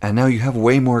 and now you have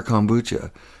way more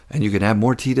kombucha. And you can add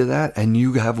more tea to that, and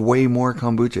you have way more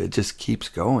kombucha. It just keeps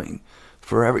going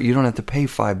forever. You don't have to pay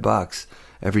 $5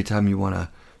 every time you want a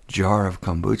jar of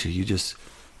kombucha.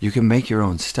 You can make your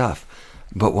own stuff.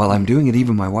 But while I'm doing it,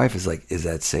 even my wife is like, is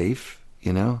that safe?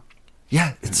 You know?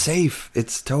 Yeah, it's safe.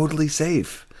 It's totally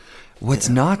safe. What's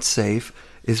not safe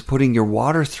is putting your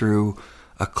water through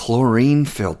a chlorine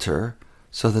filter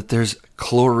so that there's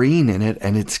chlorine in it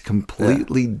and it's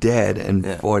completely dead and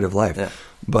void of life. Yeah.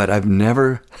 But I've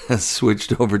never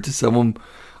switched over to someone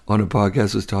on a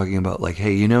podcast was talking about like,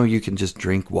 hey, you know, you can just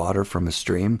drink water from a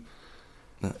stream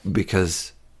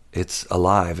because it's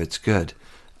alive, it's good.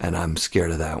 And I'm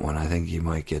scared of that one. I think you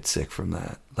might get sick from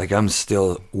that. Like, I'm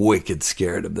still wicked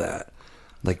scared of that.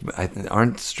 Like,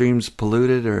 aren't streams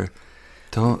polluted or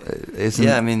isn't?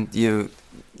 Yeah, I mean, you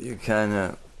kind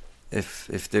of,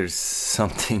 if there's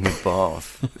something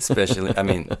above, especially, I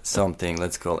mean, something,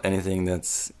 let's call anything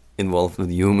that's involved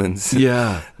with humans,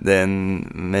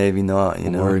 then maybe not, you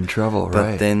know. We're in trouble, but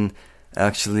right? But then,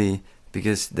 actually,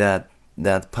 because that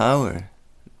power,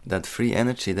 that free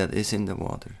energy that is in the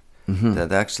water,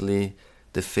 that actually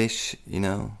the fish, you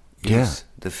know, use.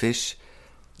 The fish,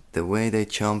 the way they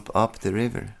jump up the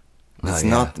river, it's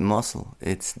not muscle.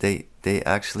 It's they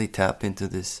actually tap into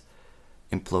this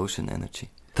implosion energy.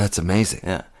 That's amazing.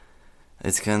 Yeah,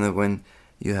 it's kind of when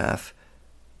you have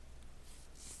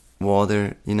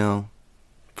water, you know,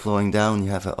 flowing down, you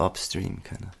have an upstream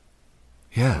kind of.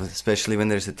 Yeah. Especially when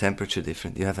there's a temperature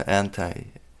difference, you have an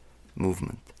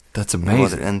anti-movement. That's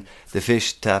amazing. And the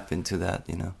fish tap into that,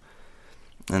 you know.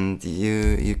 And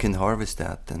you can harvest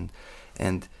that,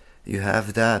 and you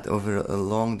have that over a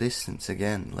long distance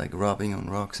again, like rubbing on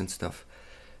rocks and stuff.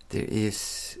 There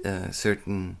is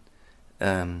certain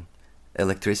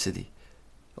electricity,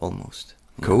 almost.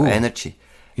 Cool. Energy.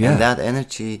 Yeah. And that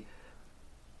energy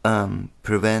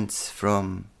prevents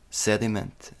from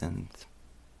sediment and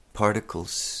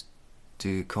particles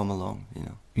to come along, you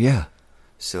know. Yeah.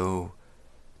 So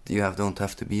you don't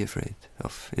have to be afraid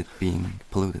of it being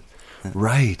polluted.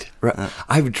 Right.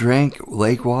 I've drank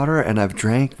lake water and I've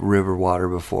drank river water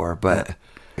before, but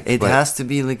it has to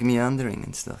be like meandering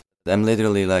and stuff. I'm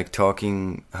literally like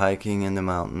hiking in the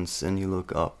mountains, and you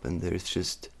look up and there's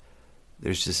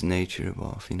just nature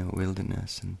above, you know,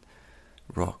 wilderness and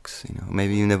rocks, you know,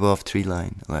 maybe even above tree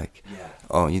line. Like,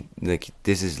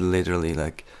 this is literally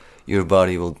like your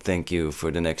body will thank you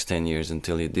for the next 10 years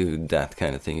until you do that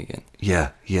kind of thing again.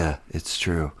 Yeah, it's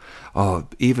true. Oh,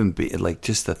 even like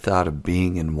just the thought of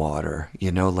being in water,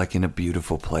 you know, like in a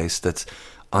beautiful place that's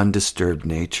undisturbed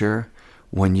nature.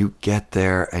 When you get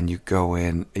there and you go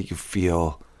in, you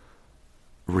feel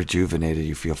rejuvenated,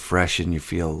 you feel fresh, and you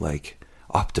feel like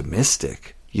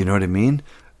optimistic. You know what I mean?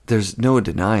 There's no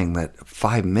denying that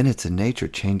 5 minutes in nature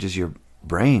changes your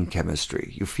brain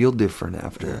chemistry. You feel different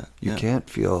after. You can't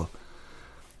feel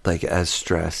like as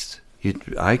stressed.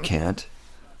 I can't.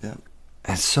 Yeah.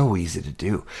 It's so easy to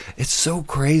do. It's so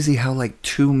crazy how like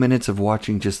 2 minutes of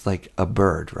watching just like a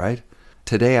bird, right?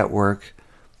 Today at work,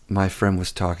 my friend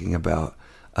was talking about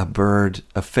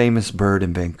a famous bird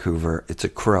in Vancouver. It's a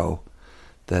crow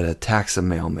that attacks a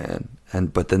mailman.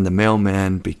 But then the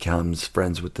mailman becomes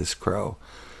friends with this crow.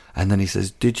 And then he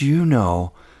says, did you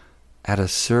know at a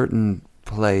certain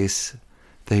place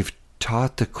they've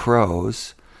taught the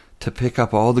crows to pick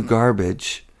up all the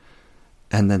garbage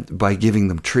and then by giving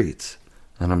them treats?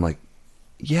 And I'm like,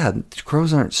 yeah,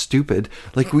 crows aren't stupid.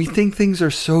 Like, we think things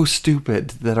are so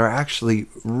stupid that are actually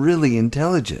really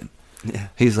intelligent. Yeah.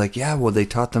 He's like, yeah, well, they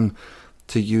taught them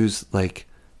to use like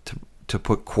to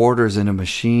put quarters in a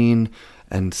machine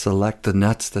and select the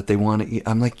nuts that they want to eat.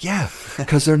 I'm like, yeah,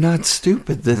 because they're not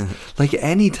stupid. Like,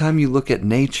 anytime you look at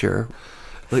nature,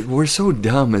 like, we're so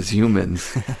dumb as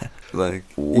humans. Like,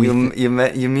 you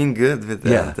mean good with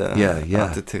that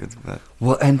attitude. But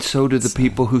well, and so do the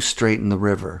people who straighten the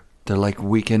river. They're like,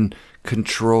 we can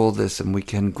control this and we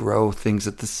can grow things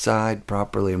at the side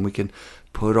properly and we can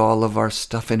put all of our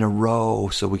stuff in a row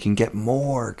so we can get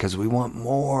more because we want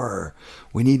more.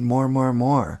 We need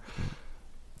more.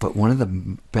 But one of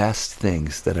the best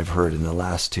things that I've heard in the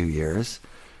last 2 years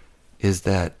is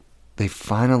that they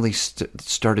finally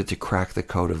started to crack the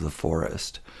code of the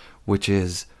forest, which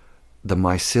is the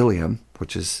mycelium,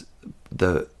 which is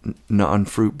the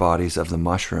non-fruit bodies of the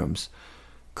mushrooms,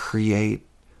 create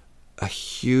a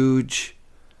huge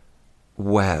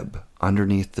web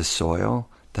underneath the soil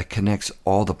that connects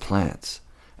all the plants.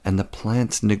 And the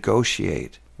plants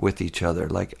negotiate with each other.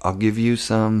 Like, I'll give you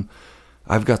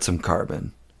I've got some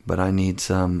carbon, but I need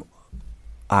some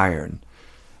iron.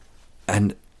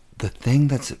 And the thing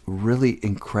that's really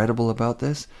incredible about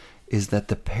this is that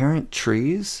the parent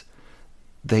trees,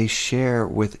 they share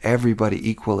with everybody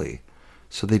equally.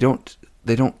 So they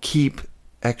don't keep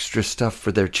extra stuff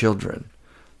for their children.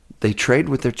 They trade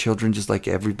with their children just like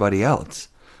everybody else.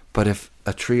 But if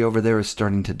a tree over there is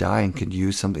starting to die and could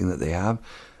use something that they have,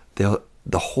 the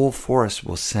whole forest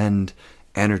will send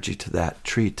energy to that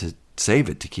tree to save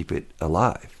it to keep it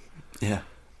alive. Yeah.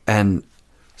 And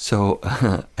so,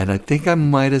 and I think I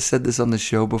might have said this on the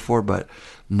show before, but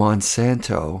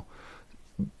Monsanto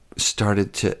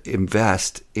started to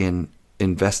invest in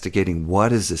investigating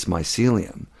what is this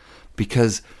mycelium,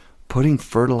 because putting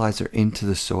fertilizer into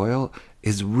the soil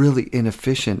is really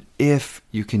inefficient if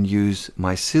you can use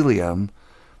mycelium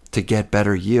to get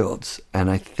better yields. And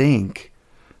I think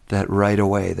that right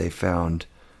away they found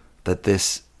that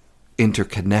this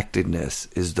interconnectedness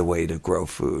is the way to grow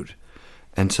food.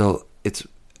 And so it's,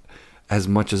 as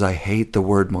much as I hate the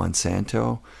word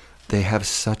Monsanto, they have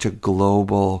such a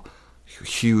global,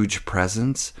 huge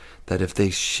presence that if they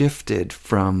shifted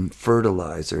from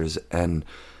fertilizers and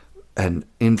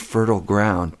infertile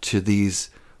ground to these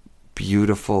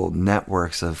beautiful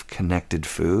networks of connected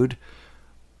food,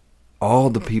 all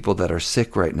the people that are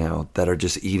sick right now that are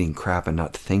just eating crap and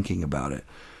not thinking about it,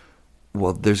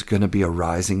 well, there's going to be a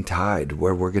rising tide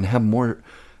where we're going to have more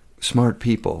smart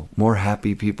people, more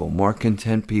happy people, more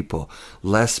content people,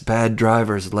 less bad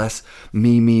drivers, less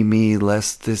me,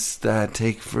 less this, that,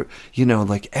 take for,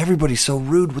 like everybody's so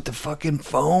rude with the fucking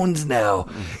phones now.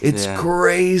 It's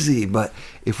crazy. But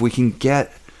if we can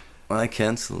get... Well, I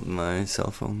canceled my cell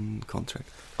phone contract.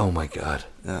 Oh my God.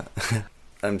 Yeah.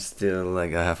 I'm still I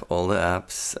have all the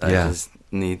apps. I just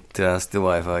need to ask the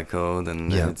Wi-Fi code,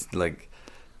 and it's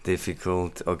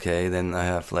difficult. Okay, then I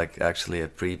have actually a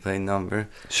prepaid number.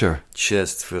 Sure.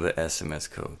 Just for the SMS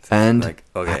code. And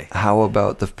okay. How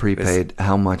about the prepaid?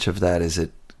 How much of that is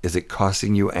it? Is it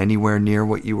costing you anywhere near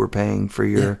what you were paying for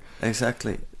your? Yeah,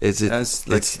 exactly. Is it?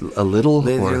 It's a little.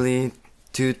 Literally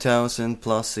 2,000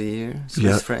 plus a year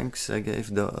Swiss francs I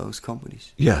gave those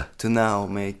companies. Yeah. To now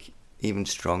make even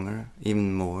stronger,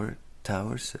 even more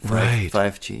towers. Right.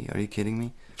 5G. Are you kidding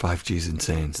me? 5G is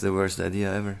insane. It's the worst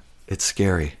idea ever. It's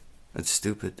scary. It's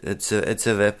stupid. It's a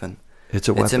weapon. It's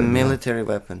a weapon. It's a military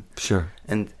weapon. Sure.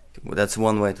 And that's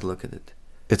one way to look at it.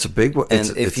 It's a big one.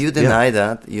 And if you deny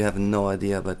that, you have no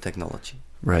idea about technology.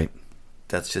 Right.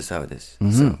 That's just how it is.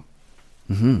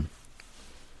 Mm-hmm.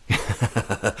 So.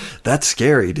 That's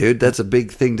scary, dude. That's a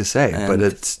big thing to say, but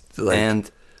it's like... And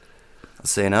I'll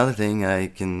say another thing. I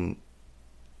can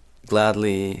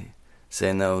gladly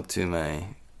say no to my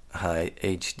high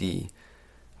HD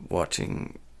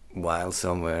watching while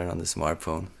somewhere on the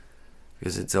smartphone,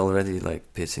 because it's already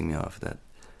pissing me off that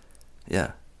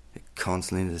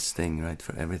constantly this thing, right,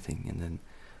 for everything. And then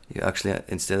you actually,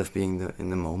 instead of being in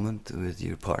the moment with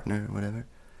your partner or whatever,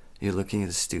 you're looking at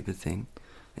a stupid thing,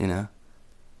 I'm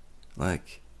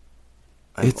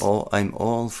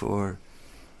all for,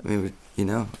 we're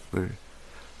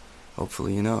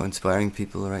hopefully, inspiring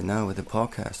people right now with the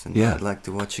podcast, and I'd like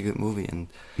to watch a good movie, and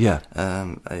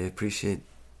I appreciate,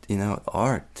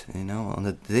 art, on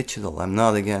the digital. I'm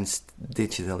not against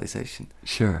digitalization.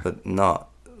 Sure. But not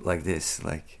like this,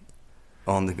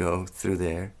 on the go through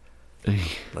there.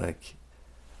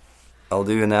 I'll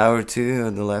do an hour or two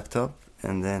on the laptop,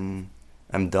 and then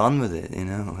I'm done with it,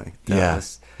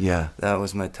 That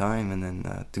was my time, and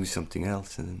then do something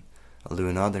else, and then I'll do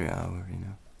another hour,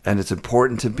 And it's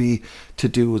important to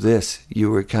do this. You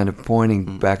were kind of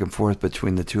pointing back and forth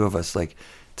between the two of us.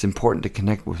 It's important to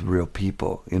connect with real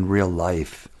people in real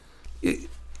life.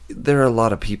 There are a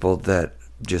lot of people that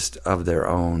just of their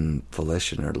own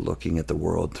volition are looking at the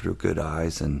world through good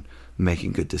eyes and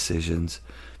making good decisions,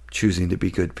 choosing to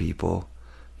be good people,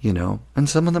 And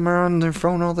some of them are on their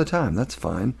phone all the time. That's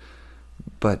fine.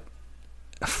 But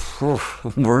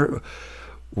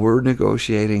we're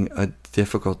negotiating a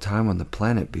difficult time on the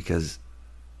planet, because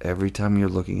every time you're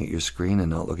looking at your screen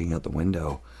and not looking out the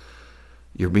window,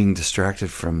 you're being distracted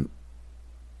from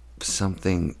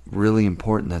something really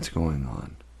important that's going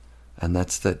on. And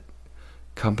that's that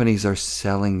companies are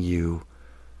selling you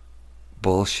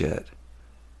bullshit.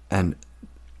 And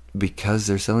because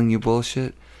they're selling you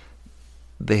bullshit,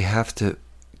 they have to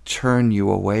turn you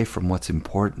away from what's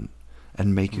important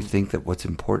and make you think that what's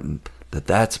important,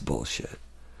 that's bullshit.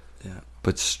 Yeah.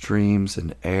 But streams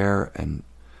and air and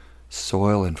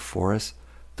soil and forests,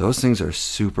 those things are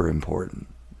super important.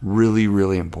 Really,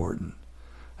 really important.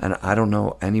 And I don't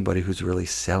know anybody who's really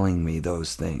selling me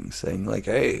those things, saying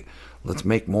hey, let's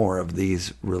make more of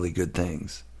these really good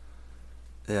things.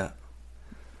 Yeah.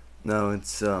 No,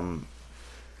 it's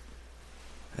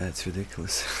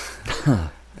ridiculous.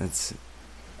 It's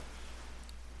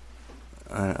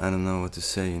I don't know what to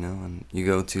say, and you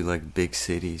go to big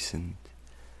cities, and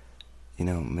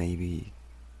maybe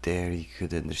there you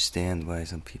could understand why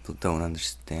some people don't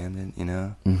understand it,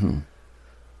 Mm-hmm.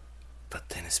 But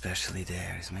then especially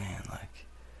there is,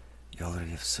 you already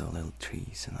have so little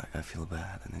trees, and I feel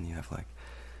bad. And then you have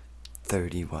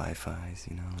 30 Wi-Fis,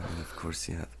 you know, and of course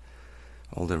you have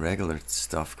all the regular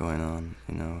stuff going on,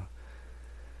 you know,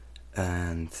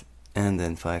 and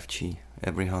then 5G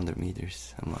every 100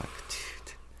 meters. I'm like,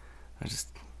 dude,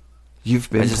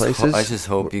 You've been places? I just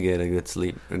hope you get a good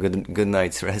sleep, a good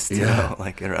night's rest, you know,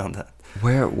 like around that.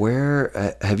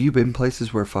 Where have you been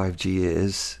places where 5G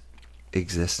is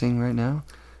existing right now?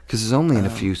 Because it's only in a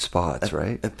few spots,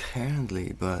 right?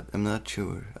 Apparently, but I'm not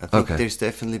sure. I think there's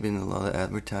definitely been a lot of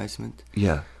advertisement.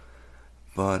 Yeah.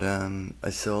 But I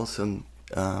saw some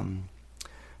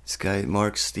this guy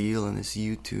Mark Steele on his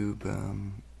YouTube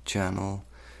channel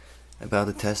about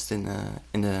a test in a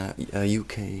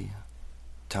UK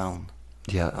town,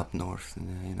 up north in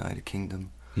the United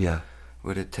Kingdom,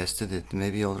 where they tested it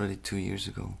maybe already 2 years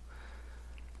ago,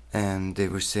 and they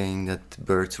were saying that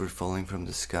birds were falling from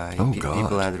the sky. Oh God!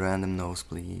 People had random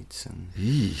nosebleeds, and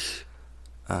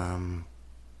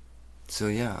so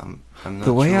yeah, I'm not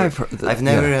the way sure. I've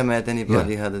never met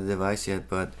anybody who had a device yet,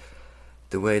 but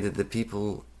the way that the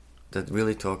people that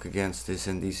really talk against this,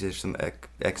 and these are some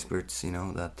experts, you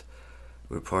know, that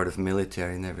were part of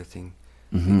military and everything,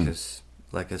 because,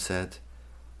 like I said,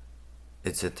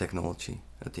 it's a technology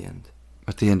at the end.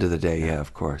 At the end of the day, yeah,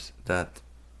 of course. That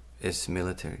is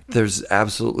military. There's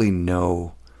absolutely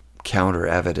no counter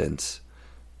evidence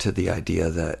to the idea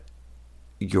that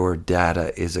your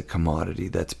data is a commodity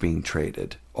that's being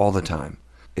traded all the time.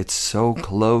 It's so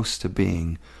close to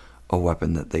being a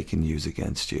weapon that they can use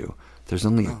against you. There's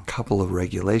only a couple of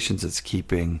regulations that's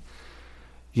keeping,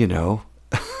 you know,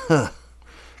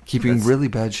 really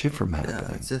bad shit from happening. Yeah,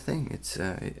 that's the thing. It's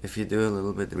if you do a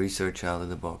little bit of research out of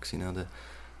the box, you know,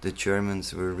 the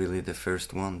Germans were really the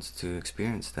first ones to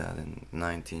experience that in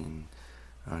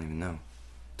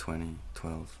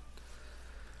 2012.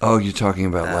 Oh, you're talking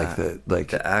about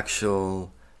the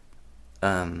actual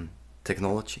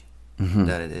technology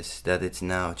that it's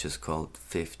now just called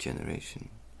 5th generation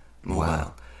mobile.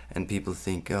 Wow. And people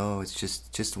think, oh, it's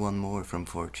just one more from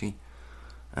 4G.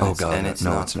 And it's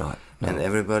not. No. And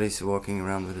everybody's walking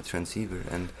around with a transceiver.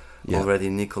 And already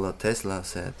Nikola Tesla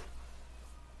said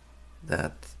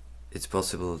that it's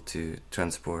possible to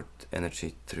transport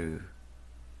energy through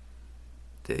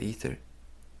the ether.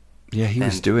 Yeah, he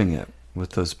was doing it with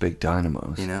those big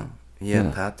dynamos. You know, he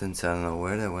had patents. I don't know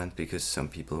where they went, because some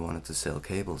people wanted to sell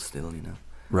cables still, you know.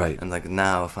 Right. And like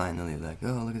now, finally, like,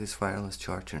 oh, look at this wireless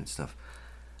charger and stuff.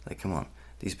 Like, come on,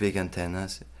 these big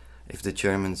antennas. If the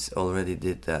Germans already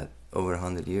did that over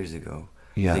 100 years ago,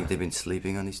 I think they've been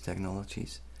sleeping on these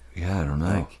technologies. Yeah, I don't know.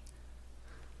 Like,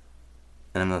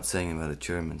 and I'm not saying about the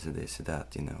Germans or this or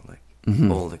that, you know, like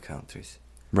all the countries.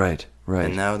 Right.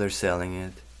 And now they're selling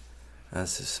it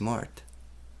as a smart.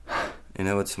 You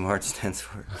know what SMART stands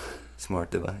for? Smart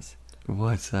device.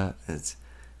 What's that? It's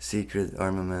secret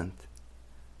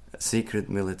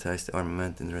militarized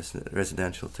armament in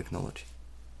residential technology.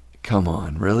 Come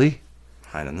on, really?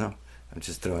 I don't know. I'm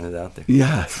just throwing it out there.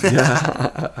 Yeah.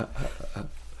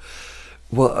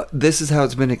 Well, this is how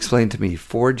it's been explained to me.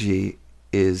 4G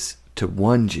is to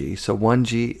 1G. So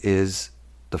 1G is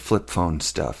the flip phone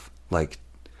stuff, like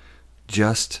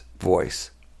just voice,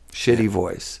 shitty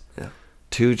voice. Yeah.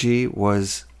 2G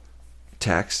was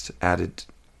text, added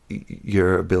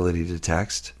your ability to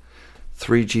text.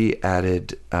 3G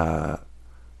added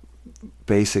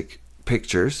basic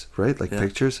pictures, right? Like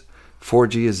pictures.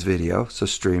 4G is video, so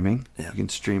streaming. Yeah. You can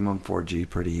stream on 4G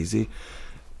pretty easy.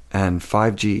 And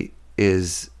 5G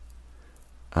is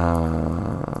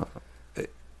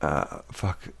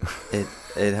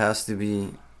It has to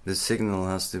be, the signal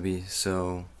has to be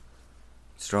so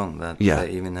strong that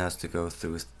it even has to go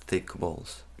through thick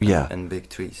walls and big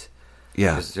trees.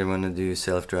 Yeah. Because they want to do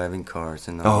self-driving cars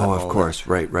and all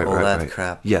that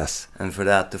crap. Yes. And for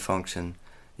that to function,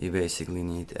 you basically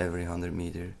need every 100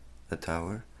 meter a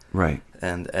tower. Right.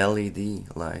 And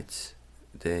LED lights,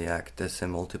 they act as a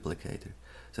multiplicator.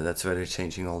 So that's why they're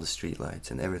changing all the street lights,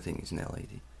 and everything is in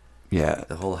LED. Yeah.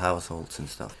 The whole households and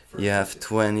stuff. You have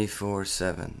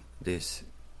 24/7 this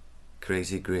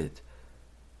crazy grid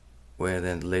where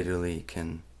they literally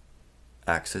can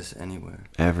access anywhere.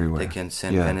 Everywhere. They can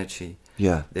send energy.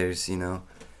 Yeah. There's, you know,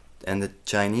 and the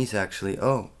Chinese actually,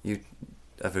 I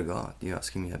forgot, you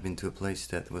asking me, I've been to a place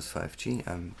that was 5G.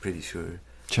 I'm pretty sure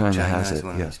China has is it.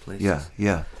 one of these places.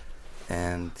 Yeah.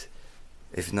 And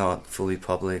if not fully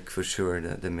public, for sure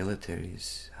the military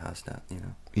has that, you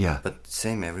know. Yeah. But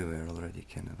same everywhere already,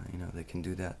 Canada, you know, they can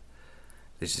do that.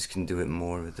 They just can do it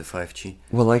more with the 5G.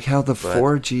 Well, like how the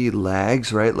 4G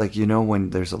lags, right? Like, you know, when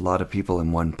there's a lot of people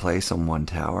in one place on one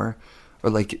tower, or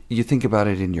like you think about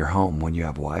it in your home when you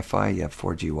have Wi-Fi, you have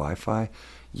 4G Wi-Fi,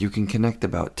 you can connect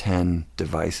about 10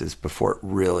 devices before it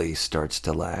really starts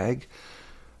to lag.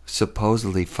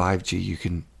 Supposedly 5G, you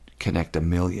can connect 1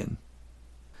 million.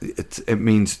 It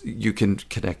means you can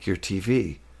connect your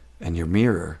TV and your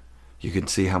mirror. You can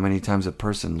see how many times a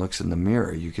person looks in the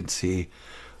mirror. You can see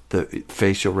the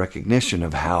facial recognition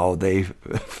of how they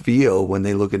feel when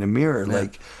they look in a mirror. Yeah.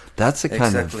 Like, that's the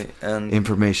kind of and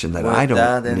information that I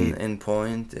don't need. In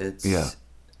point, it's you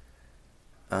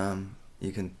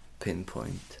can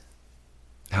pinpoint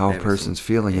how a person's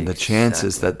feeling and the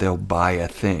chances that they'll buy a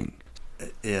thing.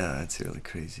 Yeah, it's really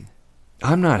crazy.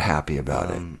 I'm not happy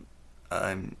about it.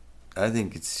 I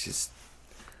think it's just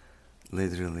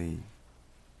literally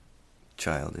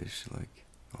childish, like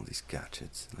all these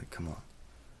gadgets. Like, come on,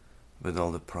 with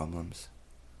all the problems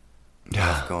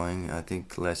going, I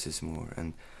think less is more,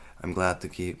 and I'm glad to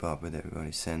keep up with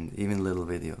everybody. Send even little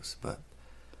videos, but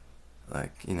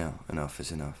like, you know, enough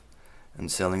is enough. And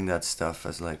selling that stuff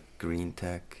as like green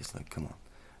tech is like, come on,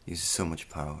 uses so much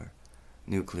power,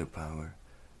 nuclear power,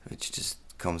 which just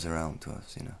comes around to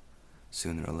us, you know,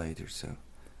 sooner or later. So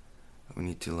we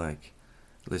need to like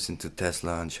listen to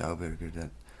Tesla and Schauberger,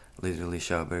 that literally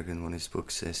Schauberger in one of his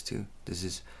books says too. This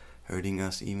is hurting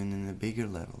us even in a bigger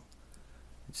level.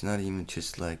 It's not even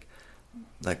just like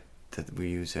that we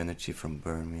use energy from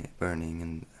burning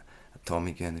and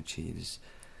atomic energy.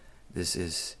 This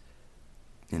is,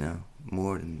 you know,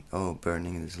 more than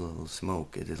burning this little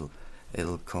smoke.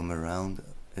 It'll come around.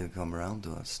 It'll come around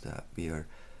to us that we are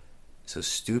so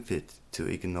stupid to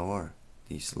ignore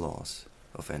these laws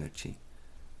of energy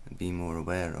and be more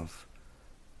aware of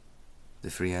the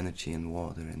free energy in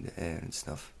water and the air and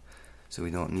stuff. So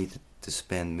we don't need to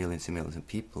spend millions and millions of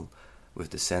people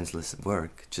with the senseless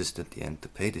work just at the end to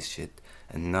pay this shit,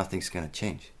 and nothing's gonna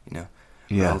change, you know?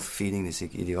 Yeah. We're all feeding this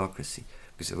idiocracy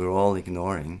because we're all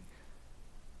ignoring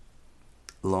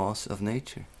laws of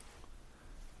nature,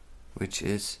 which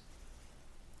is,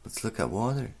 let's look at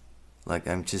water. Like,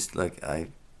 I'm just like, I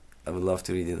would love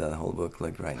to read you that whole book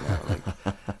like right now. Like,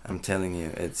 I'm telling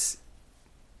you, it's,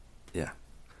 yeah.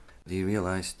 Do you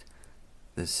realize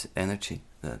this energy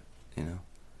that, you know,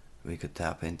 we could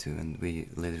tap into and we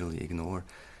literally ignore?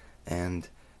 And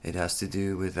it has to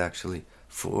do with actually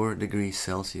 4 degrees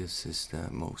Celsius is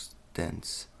the most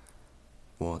dense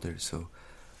water. So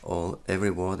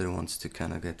every water wants to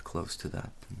kind of get close to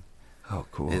that. Oh,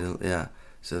 cool.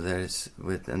 So there's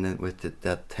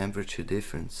that temperature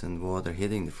difference and water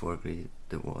hitting the 4 degree,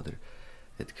 the water,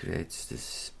 it creates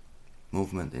this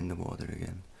movement in the water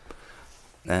again.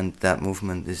 And that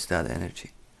movement is that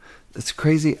energy. It's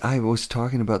crazy. I was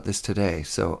talking about this today.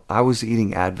 So I was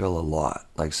eating Advil a lot.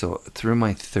 Like, so through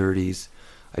my 30s,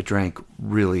 I drank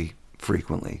really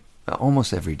frequently,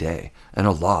 almost every day, and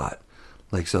a lot.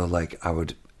 Like, so like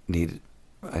I'd need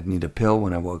a pill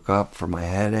when I woke up for my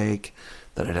headache,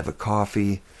 then I'd have a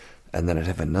coffee, and then I'd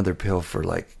have another pill for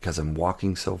like, because I'm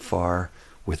walking so far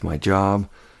with my job.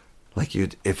 Like,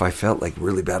 if I felt like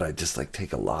really bad, I'd just like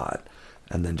take a lot,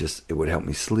 and then just, it would help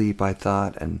me sleep, I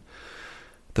thought. And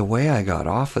the way I got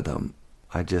off of them,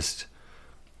 I just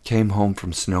came home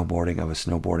from snowboarding. I was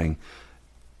snowboarding,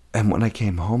 and when I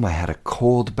came home, I had a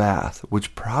cold bath,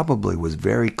 which probably was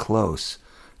very close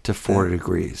to 4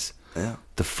 degrees. Yeah.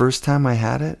 The first time I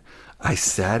had it, I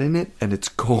sat in it, and it's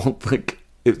cold. Like,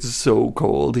 it's so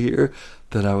cold here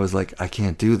that I was like, I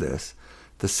can't do this.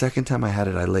 The second time I had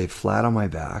it, I lay flat on my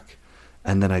back,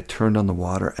 and then I turned on the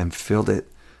water and filled it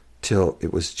till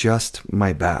it was just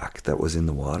my back that was in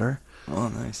the water. Oh,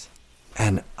 nice.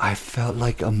 And I felt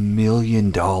like $1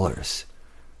 million.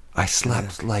 I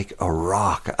slept like a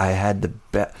rock. I had the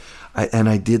best, and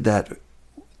I did that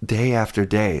day after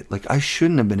day. Like, I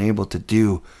shouldn't have been able to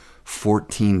do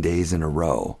 14 days in a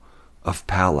row of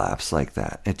PAL laps like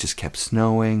that. It just kept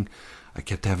snowing. I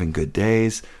kept having good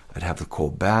days. I'd have the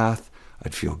cold bath.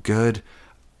 I'd feel good.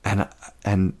 And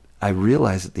I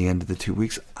realized at the end of the 2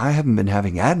 weeks, I haven't been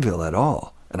having Advil at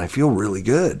all. And I feel really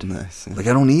good. Nice. Yeah. Like,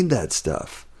 I don't need that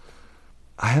stuff.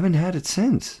 I haven't had it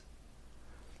since.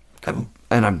 Cool.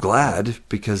 And I'm glad,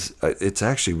 because it's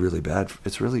actually really bad.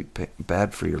 It's really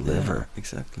bad for your liver. Yeah,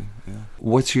 exactly. Yeah.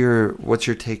 What's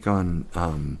your take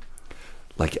on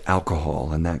like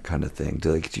alcohol and that kind of thing?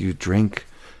 Do you drink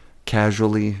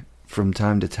casually from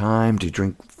time to time? Do you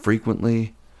drink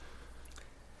frequently?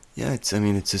 Yeah, it's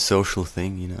a social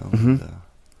thing, you know. Mm-hmm. And,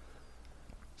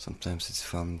 sometimes it's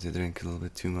fun to drink a little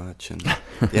bit too much, and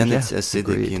it's acidic,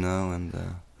 agreed. You know,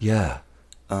 and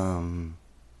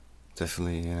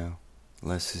definitely, you know,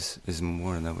 less is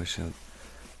more, and I wish I would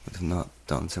have not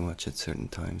done so much at certain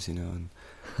times, you know. And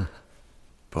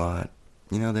but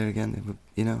there again,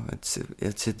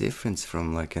 it's a difference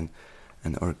from like an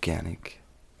organic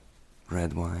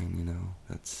red wine, you know,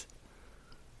 that's,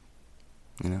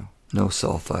 you know. No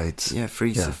sulfites. Yeah,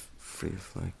 free Yeah.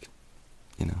 of like,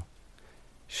 you know,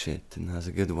 shit, and has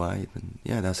a good vibe, and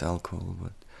yeah, that's alcohol,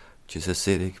 but just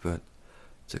acidic, but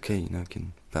it's okay, you know, you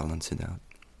can balance it out.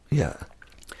 Yeah.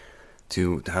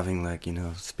 To having like, you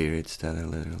know, spirits that are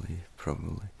literally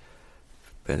probably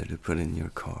better to put in your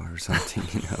car or something,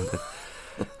 you know.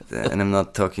 And I'm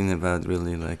not talking about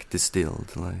really like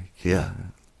distilled, like Yeah.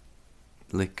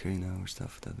 liquor, you know, or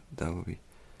stuff. That would be,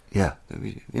 Yeah.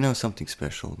 you know, something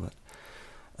special. But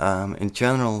in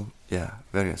general, yeah,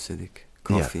 very acidic.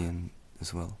 Coffee and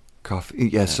as well. Coffee.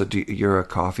 Yeah. So you're a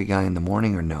coffee guy in the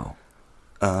morning or no?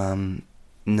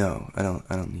 No, I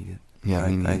don't need it. Yeah,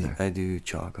 me neither. I do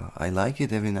chaga. I like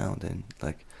it every now and then.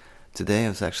 Like today, I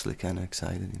was actually kind of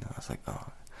excited. You know, I was like, oh,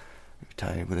 I'm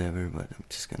tired, whatever, but I'm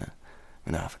just gonna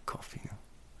have a coffee. You know?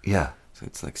 Yeah. So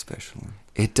it's like special.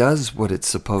 It does what it's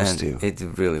supposed And to. it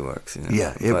really works. You know?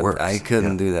 Yeah, it but works. I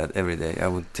couldn't do that every day. I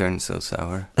would turn so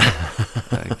sour.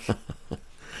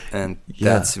 And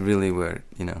that's really where,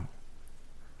 you know,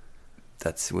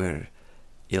 that's where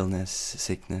illness,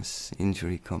 sickness,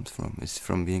 injury comes from. It's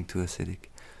from being too acidic.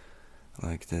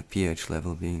 Like the pH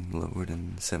level being lower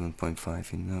than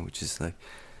 7.5, you know, which is like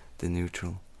the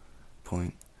neutral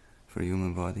point for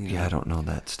human body. Yeah, I don't know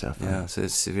that stuff. Yeah, so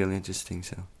it's really interesting.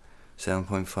 So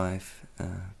 7.5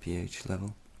 pH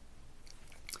level.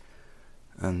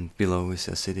 And below is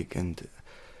acidic, and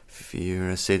if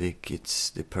you're acidic, it's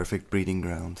the perfect breeding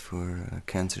ground for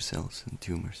cancer cells and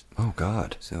tumors. Oh,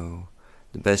 God. So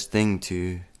the best thing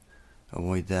to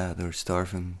avoid that or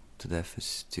starve them to death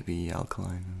is to be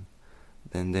alkaline.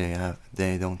 And then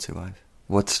they don't survive.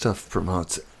 What stuff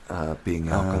promotes being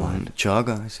alkaline?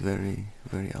 Chaga is very,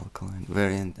 very alkaline,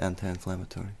 very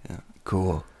anti-inflammatory. Yeah.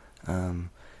 Cool.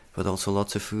 But also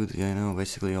lots of food. You know,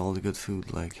 basically all the good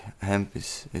food, like hemp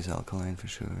is alkaline for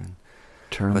sure. And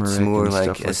Turmeric. but it's more and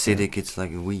like stuff acidic. It's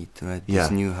like wheat, right? Yeah.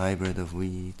 This new hybrid of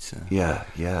wheat. Yeah.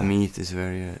 Meat is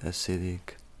very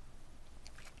acidic.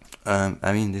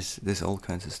 I mean, there's all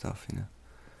kinds of stuff, you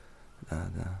know.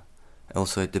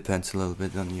 Also, it depends a little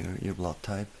bit on your blood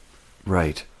type.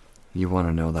 Right. You want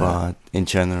to know that. But in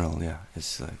general, yeah,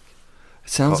 it's like It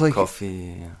sounds like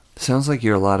coffee. Yeah. Sounds like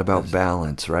you're a lot about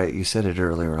balance, right? You said it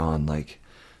earlier on, like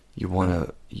you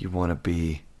wanna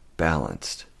be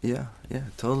balanced. Yeah,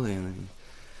 totally. I mean,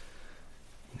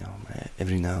 you know,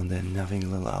 every now and then having a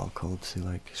little alcohol to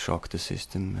like shock the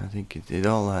system. I think it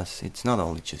all has. It's not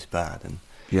only just bad, and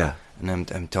Yeah.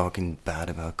 I'm talking bad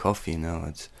about coffee. You know,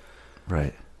 it's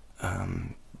Right.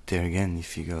 there again.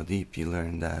 If you go deep, you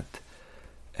learn that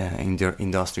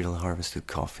industrial harvested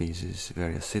coffees is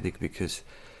very acidic because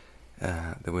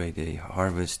the way they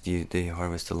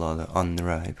harvest a lot of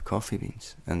unripe coffee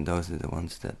beans, and those are the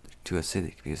ones that are too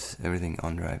acidic because everything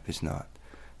unripe is not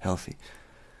healthy.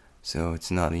 So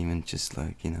it's not even just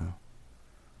like, you know,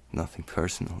 nothing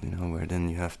personal, you know, where then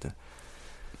you have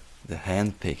the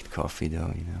hand-picked coffee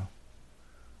though, you know,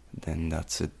 then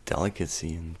that's a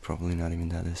delicacy and probably not even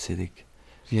that acidic.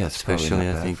 Yeah, it's probably especially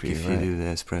not I bad think for you, if right? you do the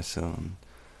espresso and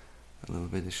a little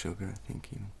bit of sugar, I think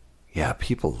even. Yeah,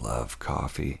 people love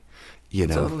coffee. You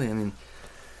know. Totally. I mean,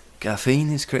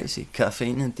 caffeine is crazy.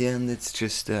 Caffeine at the end, it's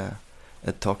just a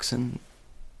toxin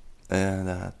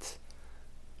that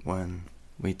when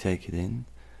we take it in,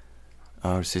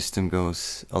 our system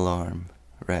goes alarm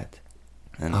red.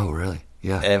 And Oh, really?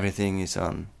 Yeah. everything is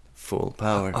on full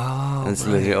power. Oh, That's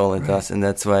literally all it does. And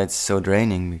that's why it's so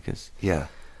draining, because Yeah.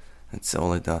 that's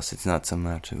all it does. It's not some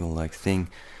magical like thing.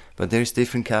 But there's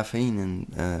different caffeine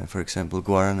in, for example,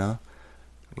 guarana,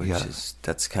 which Yeah.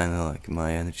 that's kind of like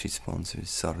my energy sponsor is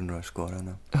Southern Rush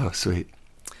Guarana. Oh, sweet.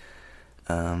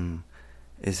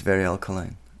 Is very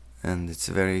alkaline, and it's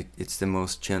the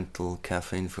most gentle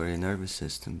caffeine for your nervous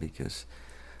system because,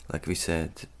 like we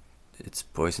said, it's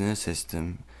poison in our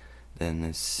system, then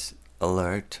it's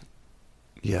alert,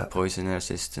 Yeah. poison in our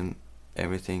system,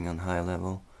 everything on high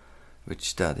level,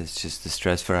 which that is just the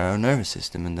stress for our nervous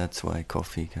system, and that's why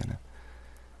coffee kind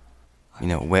of, you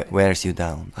know, wears you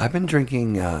down. I've been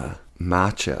drinking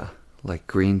matcha, like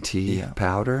green tea Yeah.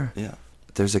 powder. Yeah.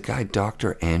 There's a guy,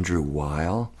 Dr. Andrew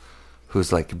Weil,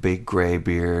 who's like a big gray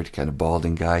beard, kind of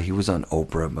balding guy. He was on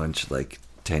Oprah a bunch like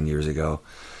 10 years ago.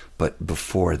 But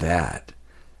before that,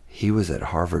 he was at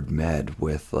Harvard Med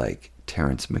with like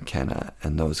Terence McKenna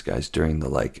and those guys during the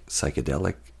like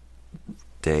psychedelic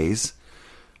days,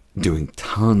 doing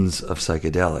tons of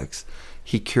psychedelics.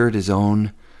 He cured his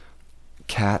own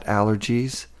cat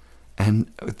allergies. And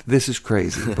this is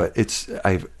crazy, but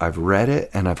I've read it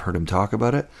and I've heard him talk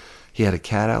about it. He had a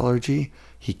cat allergy.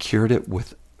 He cured it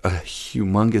with a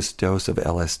humongous dose of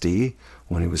LSD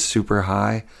when he was super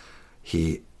high.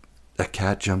 A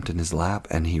cat jumped in his lap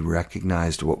and he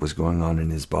recognized what was going on in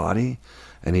his body,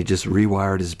 and he just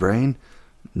rewired his brain.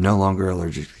 No longer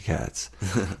allergic to cats.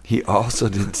 He also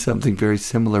did something very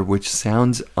similar, which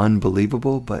sounds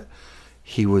unbelievable, but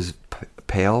he was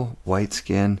pale, white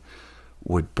skin,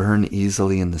 would burn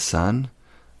easily in the sun.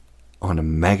 On a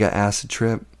mega acid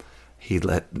trip, he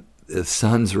let the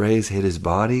sun's rays hit his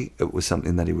body. It was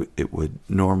something that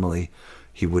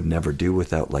he would never do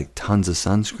without like tons of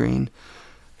sunscreen.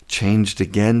 Changed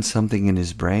again something in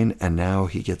his brain, and now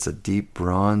he gets a deep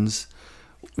bronze,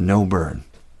 no burn.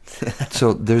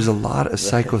 So there's a lot of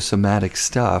psychosomatic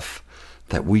stuff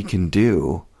that we can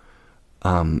do,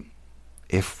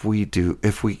 if we,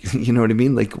 you know what I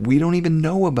mean? Like, we don't even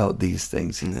know about these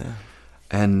things. Yeah.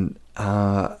 And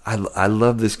I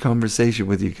love this conversation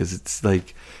with you, because it's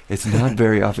like, it's not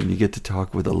very often you get to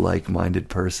talk with a like-minded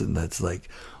person that's like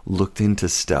looked into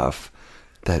stuff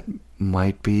that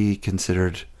might be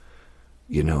considered,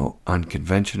 you know,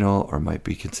 unconventional, or might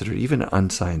be considered even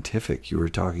unscientific. You were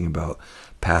talking about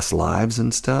past lives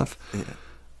and stuff. Yeah.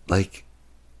 Like,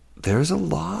 there's a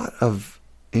lot of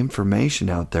information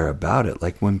out there about it.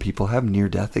 Like, when people have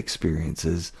near-death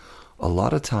experiences, a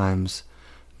lot of times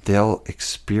they'll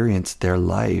experience their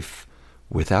life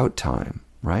without time,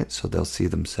 right? So they'll see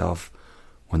themselves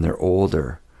when they're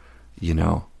older, you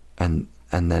know, and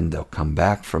then they'll come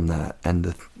back from that,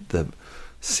 and the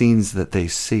scenes that they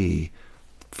see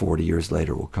 40 years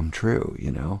later will come true, you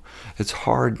know. It's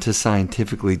hard to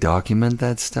scientifically document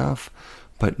that stuff,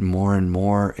 but more and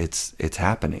more it's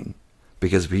happening,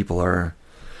 because people are,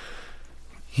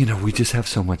 you know, we just have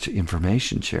so much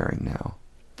information sharing now.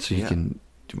 So you can,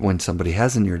 when somebody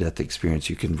has a near-death experience,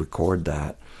 you can record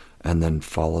that and then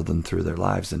follow them through their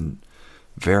lives and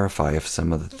verify if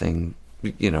some of the thing,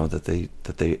 you know, that they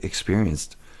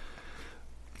experienced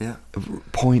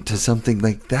point to something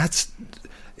like that's.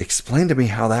 Explain to me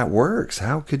how that works.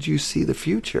 How could you see the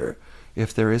future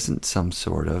if there isn't some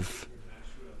sort of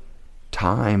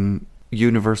time,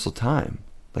 universal time,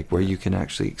 like where you can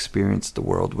actually experience the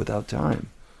world without time?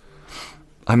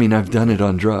 I mean, I've done it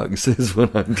on drugs, is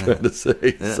what I'm trying to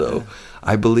say. So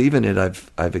I believe in it.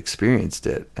 I've experienced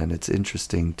it, and it's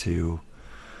interesting to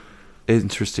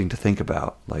think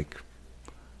about, like,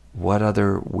 what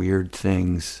other weird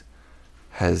things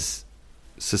has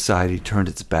society turned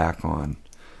its back on,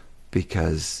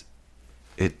 because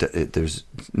there's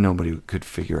nobody could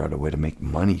figure out a way to make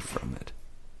money from it,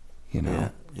 you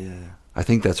know. Yeah. I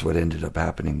think that's what ended up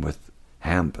happening with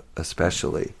hemp,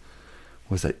 especially,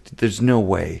 was that there's no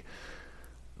way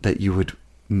that you would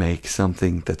make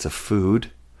something that's a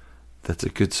food, that's a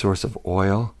good source of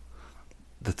oil,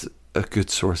 that's a good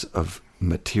source of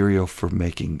material for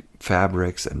making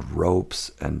fabrics and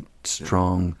ropes and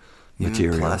strong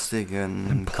material, plastic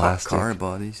and plastic car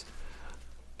bodies.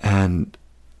 And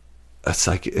a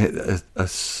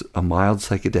mild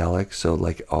psychedelic, so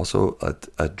like also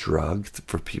a drug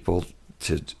for people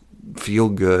to feel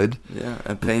good. Yeah,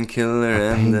 a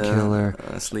painkiller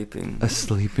a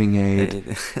sleeping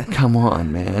aid. Come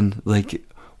on, man! Like,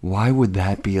 why would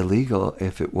that be illegal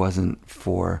if it wasn't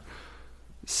for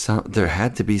some? There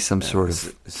had to be some sort of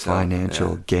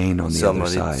financial gain on the other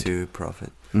side. Somebody to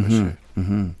profit. For sure.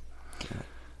 Mm-hmm. Yeah.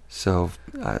 So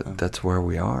that's where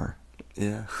we are.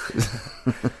 Yeah.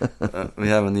 We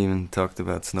haven't even talked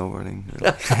about snowboarding,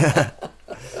 really.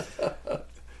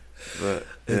 But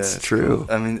it's true.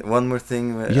 I mean, one more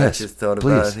thing I just thought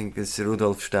about, I think it's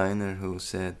Rudolf Steiner who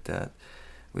said that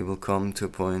we will come to a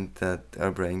point that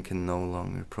our brain can no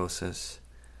longer process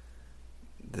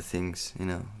the things, you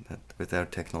know, that with our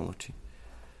technology.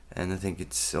 And I think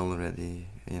it's already,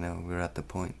 you know, we're at the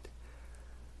point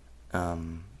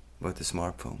with the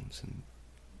smartphones and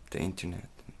the internet.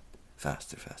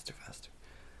 Faster.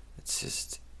 It's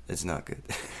just, it's not good.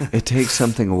 It takes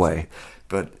something away.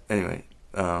 But anyway,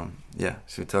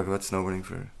 should we talk about snowboarding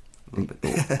for a little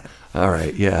bit? All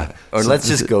right, yeah. Or so let's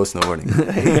just go snowboarding.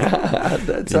 Yeah,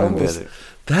 that's almost better.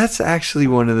 That's actually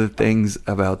one of the things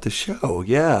about the show.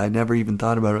 Yeah, I never even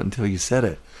thought about it until you said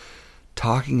it.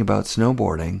 Talking about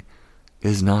snowboarding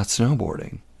is not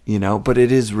snowboarding, you know, but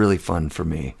it is really fun for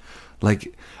me.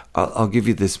 Like, I'll give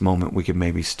you this moment. We could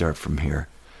maybe start from here.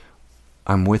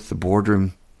 I'm with the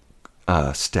boardroom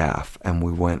staff, and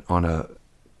we went on a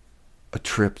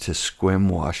trip to Sequim,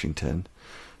 Washington,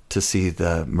 to see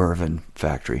the Mervyn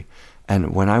factory.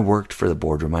 And when I worked for the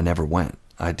boardroom, I never went.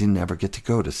 I didn't ever get to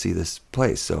go to see this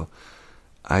place. So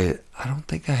I don't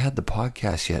think I had the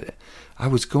podcast yet. I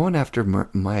was going after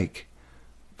Mike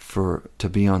to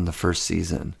be on the first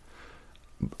season,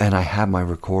 and I had my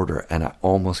recorder, and I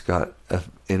almost got an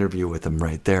interview with him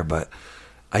right there, but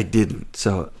I didn't.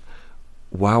 So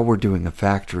while we're doing a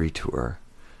factory tour,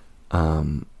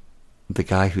 the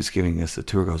guy who's giving us the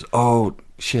tour goes, "Oh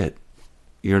shit,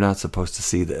 you're not supposed to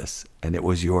see this." And it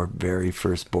was your very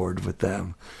first board with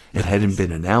them. It hadn't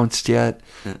been announced yet.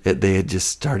 They had just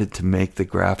started to make the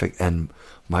graphic. And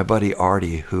my buddy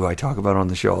Artie, who I talk about on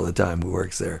the show all the time, who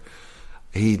works there,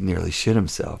 he nearly shit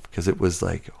himself because it was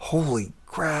like, holy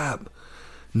crap,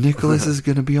 Nicholas is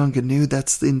going to be on GNU.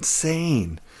 That's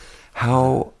insane.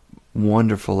 How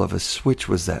wonderful of a switch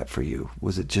was that for you?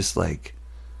 Was it just like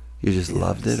you just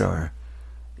loved it, or?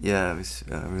 Yeah, it was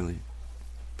really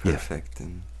perfect,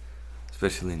 and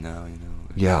especially now, you know.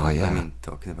 Yeah. I mean,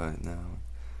 talking about it now,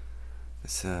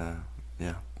 it's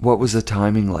yeah. What was the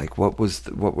timing like? What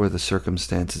were the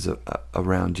circumstances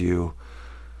around you?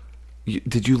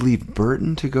 Did you leave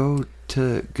Burton to go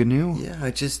to GNU? Yeah,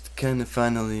 I just kind of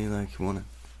finally like wanted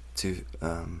to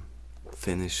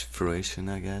finish Fruition,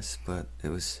 I guess, but it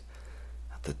was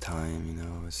at the time, you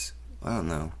know, it was, I don't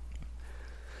know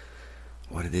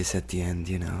what it is at the end,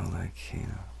 you know, like, you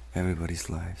know, everybody's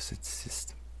lives, it's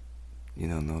just, you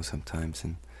don't know sometimes.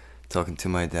 And talking to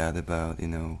my dad about, you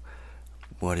know,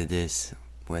 what it is,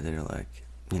 whether like,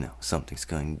 you know, something's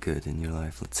going good in your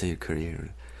life, let's say your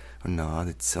career or not,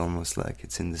 it's almost like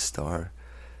it's in the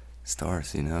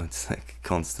stars, you know, it's like a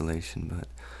constellation. But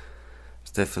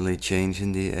it's definitely change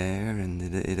in the air, and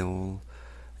it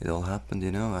all happened,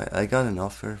 you know. I got an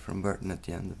offer from Burton at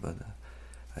the end, but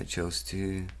I chose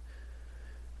to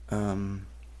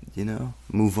you know,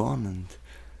 move on and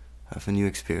have a new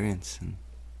experience. And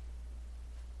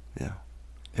yeah,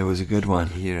 it was a good one.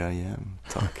 Here I am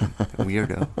talking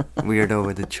weirdo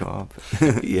with a job.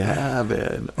 Yeah,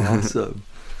 man, awesome.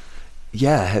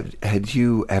 Yeah, had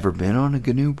you ever been on a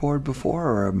GNU board before,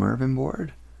 or a Mervyn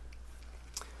board?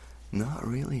 Not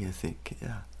really, I think.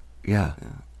 Yeah.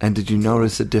 And did you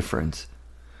notice a difference?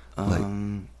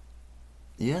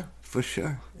 Yeah, for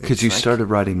sure. Because you started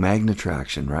writing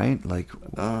Magnetraction, right? Like,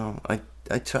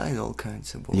 I tried all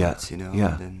kinds of boards, you know.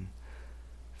 Yeah. And then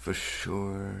for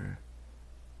sure,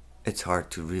 it's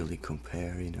hard to really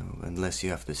compare, you know, unless you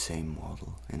have the same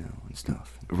model, you know, and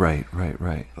stuff. Right.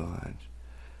 But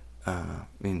I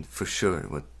mean, for sure,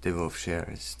 what they both share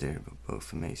is they're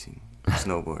both amazing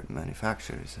snowboard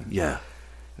manufacturers. And Yeah.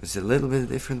 it was a little bit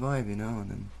different vibe, you know.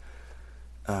 And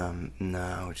then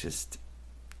now just,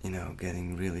 you know,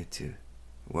 getting really to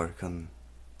work on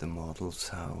the models,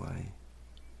 how I,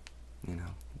 you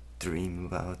know, dream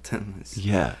about them.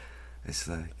 It's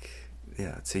like,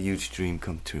 yeah, it's a huge dream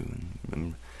come true,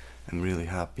 and I'm really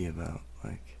happy about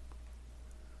like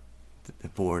the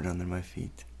board under my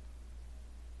feet.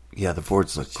 Yeah, the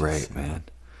boards look great, man.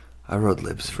 I rode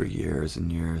Libs for years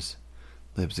and years.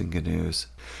 Libs and GNUs.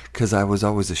 Because I was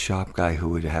always a shop guy who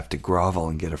would have to grovel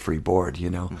and get a free board, you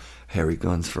know. Harry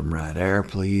Guns from Rad Air,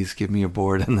 please give me a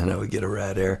board. And then I would get a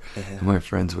Rad Air. And my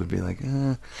friends would be like,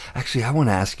 Actually, I want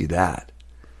to ask you that.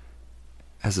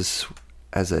 As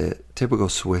a typical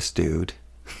Swiss dude,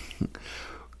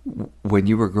 when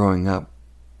you were growing up,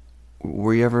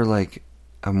 were you ever like,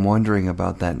 I'm wondering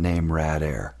about that name Rad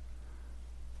Air.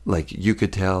 Like, you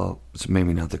could tell it's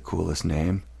maybe not the coolest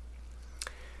name.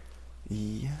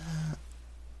 Yeah.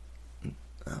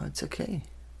 Oh, it's okay.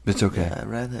 It's okay. Yeah,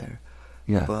 Rad Air.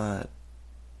 Yeah. But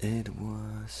it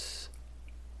was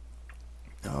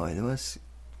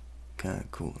kind of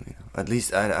cool, you know. At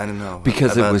least, I don't know.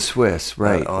 Because it was Swiss,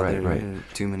 right, right. right.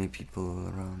 Too many people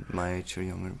around my age or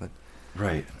younger, but...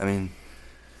 Right. I mean,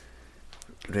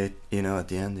 you know, at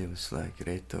the end it was like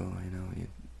Reto, you know, you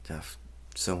have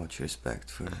so much respect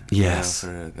for, yes, you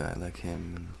know, for a guy like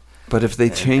him. And, but if they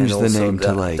changed the name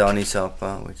to like Donny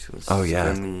Zappa, which was for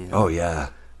me,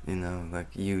 you know,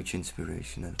 like huge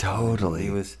inspiration. At totally. He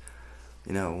was,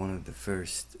 you know, one of the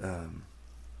first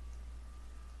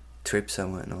trips I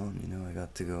went on. You know, I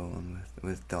got to go on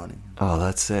with Donny. Oh,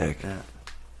 that's sick. Yeah,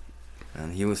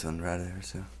 and he was on Rad Air,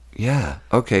 so. Yeah.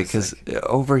 Okay, because like,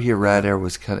 over here, Rad Air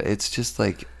was kind of. It's just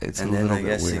like it's a little bit weird. And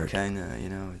then I guess it kind of, you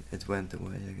know, it went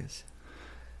away. I guess.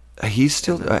 He's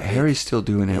still Harry's still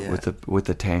doing it with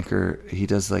the tanker. He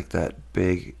does like that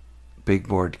big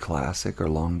board classic or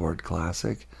longboard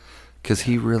classic, because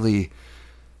he really,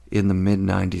 in the mid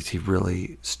 '90s, he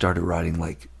really started riding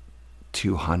like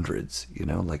 200s, you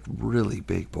know, like really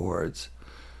big boards,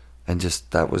 and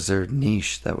just that was their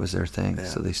niche, that was their thing. Yeah.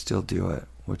 So they still do it,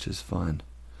 which is fun,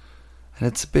 and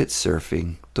it's a bit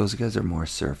surfing. Those guys are more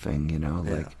surfing, you know,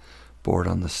 like board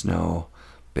on the snow,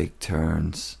 big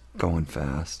turns, going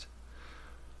fast.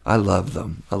 I love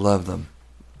them.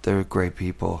 They're great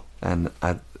people, and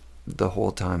the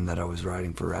whole time that I was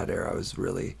riding for Rad Air,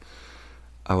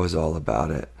 I was all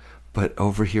about it. But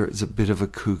over here, it's a bit of a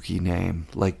kooky name,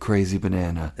 like Crazy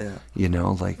Banana. Yeah. You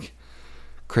know, like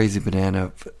Crazy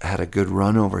Banana had a good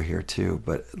run over here too.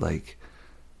 But like,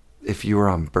 if you were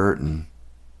on Burton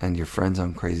and your friend's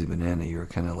on Crazy Banana, you were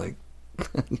kind of like,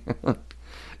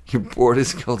 your board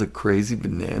is called a Crazy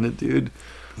Banana, dude.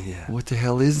 Yeah. What the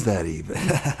hell is that even?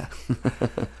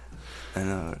 I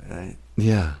know, right?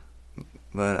 Yeah.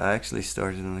 But I actually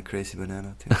started on a Crazy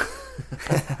Banana too.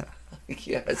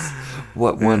 Yes.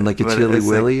 What one? Like a But Chili it's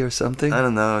Willy like, or something? I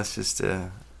don't know. It's just a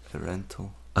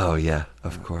rental. Oh yeah,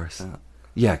 of course.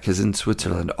 Yeah, because in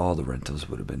Switzerland, all the rentals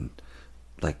would have been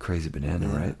like Crazy Banana,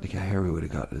 Yeah. right? Like Harry would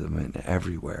have got them in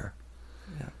everywhere.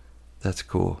 Yeah. That's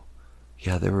cool.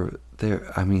 Yeah, they were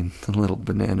there. I mean, the little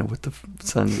banana with the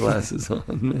sunglasses on,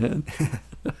 man.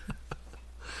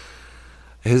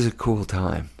 It was a cool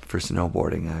time for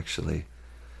snowboarding, actually.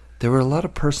 There were a lot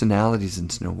of personalities in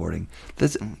snowboarding.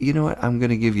 That's, you know what? I'm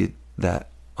going to give you that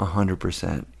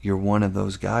 100%. You're one of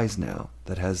those guys now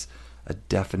that has a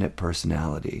definite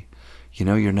personality. You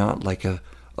know, you're not like a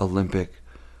Olympic.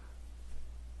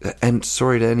 And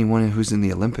sorry to anyone who's in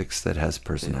the Olympics that has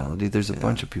personality. There's a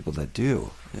bunch of people that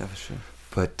do. Yeah, for sure.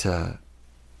 But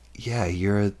yeah,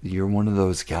 you're one of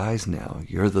those guys now.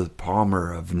 You're the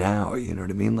Palmer of now. You know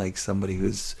what I mean? Like somebody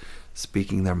who's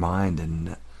speaking their mind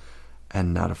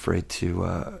and not afraid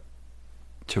to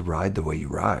ride the way you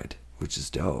ride, which is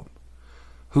dope.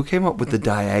 Who came up with the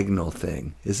diagonal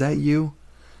thing? Is that you?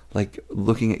 Like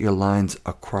looking at your lines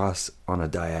across on a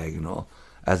diagonal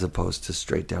as opposed to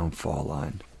straight down fall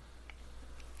line.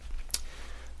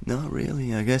 Not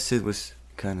really. I guess it was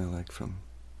kind of like from,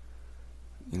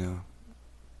 you know,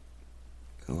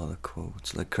 a lot of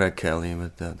quotes, like Craig Kelly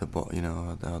with the ball, you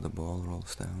know, how the ball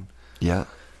rolls down. Yeah.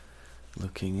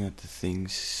 Looking at the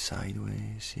things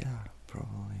sideways, yeah,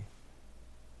 probably.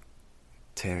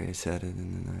 Terry said it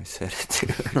and then I said it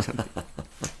too.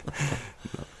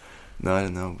 No, I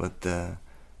don't know, but yeah,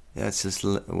 it's just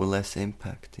with less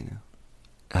impact, you know.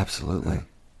 Absolutely.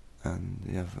 And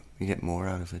you get more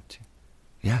out of it too.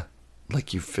 Yeah.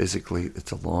 Like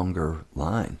it's a longer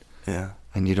line. Yeah.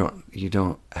 And you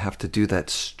don't have to do that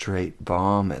straight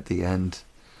bomb at the end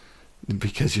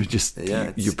because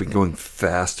you've been going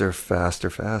faster,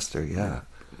 yeah.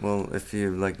 Well, if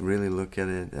you like really look at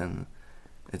it, and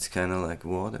it's kind of like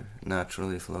water,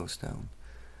 naturally flows down.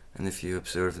 And if you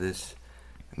observe this,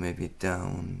 maybe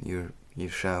down your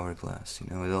shower glass,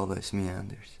 you know, it always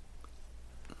meanders.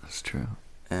 That's true.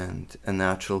 And a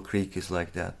natural creek is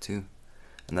like that too.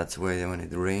 And that's why when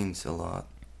it rains a lot,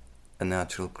 a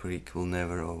natural creek will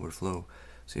never overflow.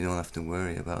 So you don't have to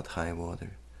worry about high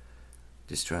water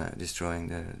destroying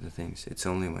the things. It's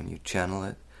only when you channel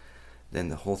it, then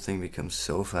the whole thing becomes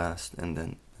so fast, and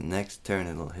then the next turn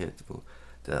it'll hit,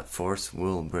 the force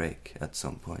will break at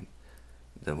some point,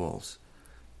 the walls.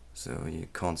 So you're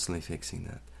constantly fixing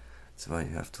that. That's why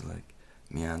you have to like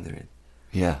meander it.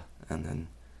 Yeah. And then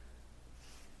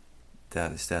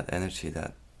that is that energy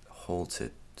that holds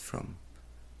it from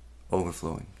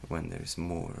overflowing. When there's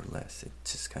more or less, it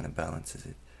just kind of balances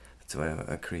it. That's why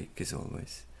a creek is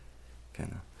always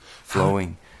kind of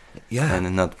flowing. Yeah.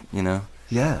 And not, you know.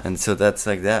 Yeah. And so that's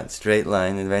like that straight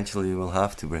line. Eventually you will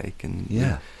have to break, and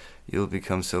you'll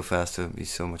become so fast. There'll be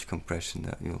so much compression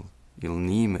that you'll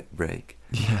knee break.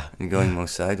 Yeah. And going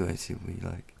most sideways, you'll be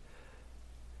like,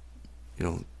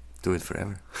 you'll do it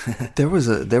forever. There was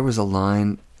a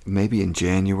line maybe in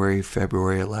January,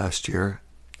 February of last year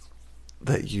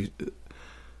that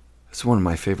it's one of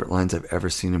my favorite lines I've ever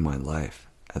seen in my life.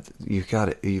 You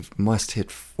must hit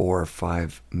 4 or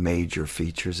 5 major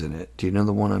features in it. Do you know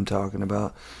the one I'm talking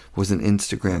about? It was an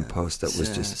Instagram post that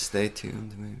was just... Stay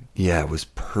tuned, maybe. Yeah, it was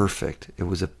perfect. It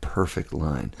was a perfect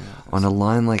line. Yeah, on a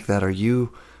line like that, are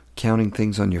you counting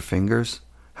things on your fingers?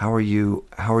 How are you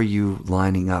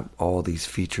lining up all these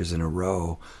features in a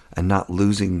row and not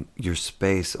losing your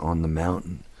space on the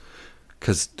mountain?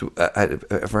 Because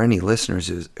for any listeners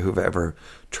who've ever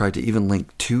tried to even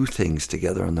link 2 things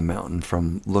together on the mountain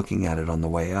from looking at it on the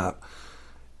way up,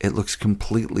 it looks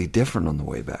completely different on the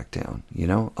way back down. You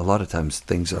know, a lot of times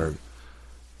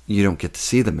you don't get to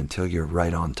see them until you're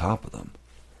right on top of them.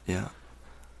 Yeah.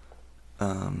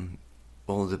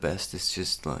 All the best is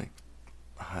just like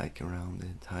hike around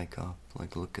it, hike up,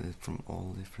 like look at it from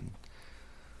all different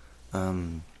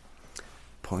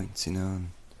points, you know, and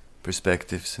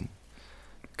perspectives, and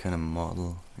kind of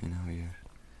model, you know,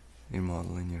 your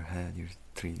model in your head, your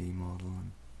 3D model,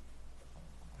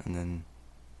 and then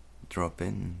drop in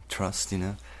and trust, you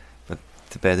know. But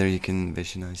the better you can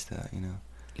visualize that, you know.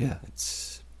 Yeah.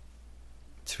 It's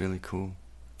really cool.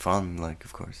 fun. Like,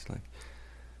 of course, like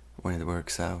when it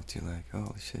works out, you're like,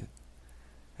 oh shit,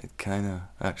 it kind of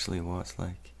actually was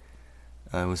like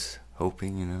I was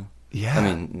hoping, you know. Yeah. I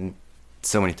mean,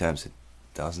 so many times it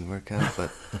doesn't work out,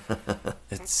 but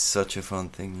it's such a fun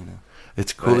thing, you know.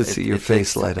 It's cool But to see your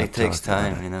face light up. It takes talking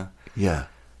about time, it. you know. Yeah.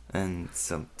 And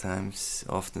sometimes,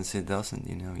 often it doesn't,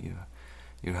 you know.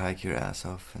 You hike your ass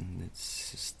off, and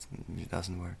it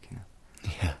doesn't work, you know.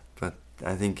 Yeah. But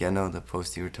I think I know the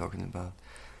post you were talking about.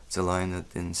 It's a line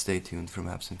that in Stay Tuned from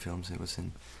Absent Films. It was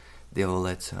in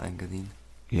Diavolezza in Engadin,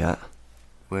 Yeah.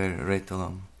 where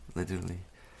Retolam literally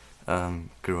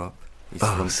grew up. He's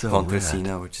Oh, from so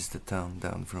Pontresina, which is the town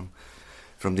down from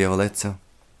Diavolezza.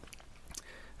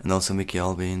 And also Mickey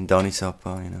Alby and Donny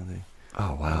Zappa, you know, they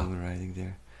Oh, all wow. were riding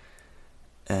there.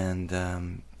 And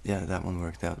yeah, that one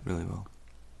worked out really well.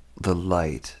 The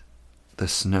light, the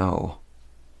snow,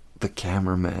 the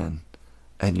cameraman,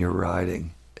 and you're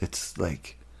riding. It's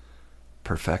like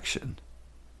perfection.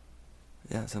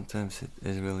 Yeah, sometimes it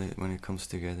really, when it comes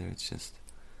together, it's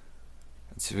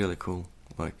really cool.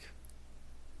 Like,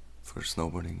 for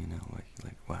snowboarding, you know,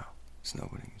 like wow,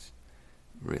 snowboarding is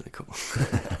really cool.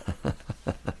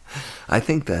 I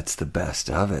think that's the best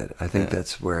of it. I think Yeah.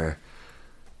 that's where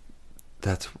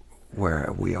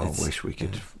we all It's- wish we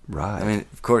could yeah. ride. I mean,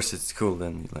 of course it's cool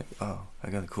then, you're like, oh, I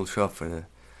got a cool shot for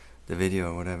the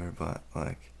video or whatever, but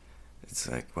like, it's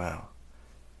like, wow,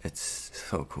 it's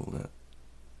so cool that,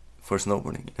 for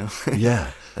snowboarding, you know?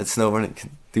 yeah, That snowboarding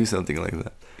can do something like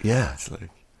that. yeah. It's like,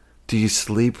 Do you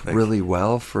sleep Like- really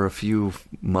well for a few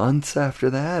months after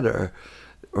that, or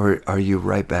are you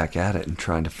right back at it and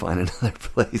trying to find another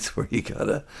place where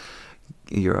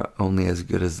you're only as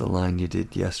good as the line you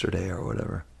did yesterday or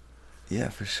whatever? yeah,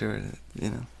 for sure, you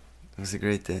know, it was a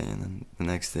great day, and then the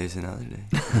next day is another day.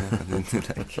 You know? And then,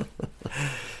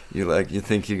 you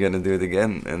think you're gonna do it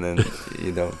again, and then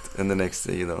you don't, and the next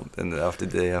day you don't, and the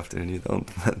day after you don't.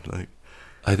 Like,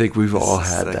 I think we've all it's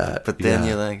had like- that. But then yeah.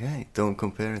 you're like, hey, don't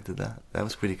compare it to that. That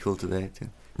was pretty cool today too.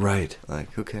 Right.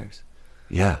 Like, who cares?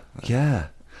 Yeah, yeah.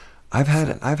 I've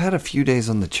had a few days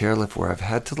on the chairlift where I've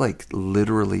had to like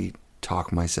literally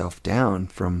talk myself down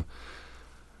from.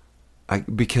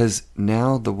 Because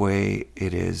now the way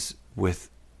it is with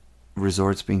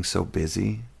resorts being so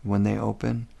busy when they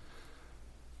open,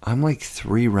 I'm like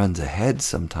 3 runs ahead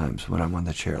sometimes when I'm on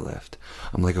the chairlift.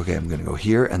 I'm like, okay, I'm going to go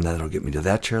here, and then it'll get me to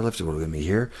that chairlift, it'll get me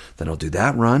here, then I'll do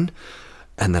that run,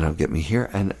 and then it'll get me here.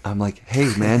 And I'm like,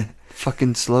 hey, man,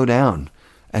 fucking slow down.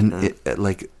 And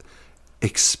like,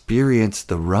 experience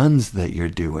the runs that you're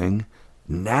doing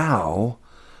now,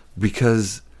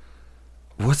 because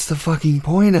what's the fucking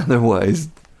point otherwise?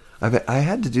 I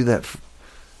had to do that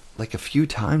like a few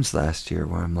times last year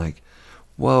where I'm like,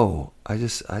 whoa, I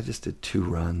just did 2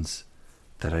 runs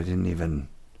that I didn't even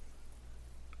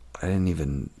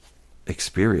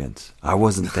experience. I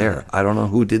wasn't there. I don't know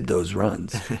who did those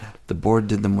runs. The board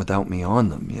did them without me on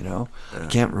them, you know? I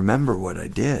can't remember what I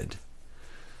did.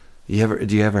 Do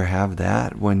you ever have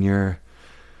that when you're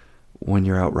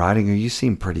out riding? Or you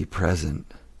seem pretty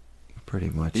present, pretty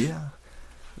much. Yeah.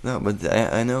 No, but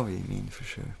I know what you mean, for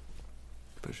sure.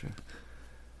 For sure.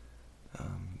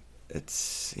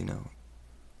 It's, you know,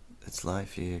 it's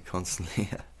life. You're constantly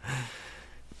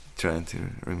trying to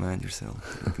remind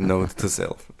yourself, note to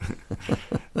self.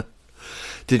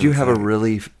 Did you have a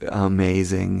really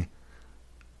amazing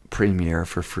premiere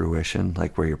for Fruition,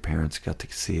 like where your parents got to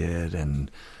see it,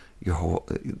 and your whole?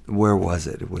 Where was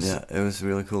it? It was it was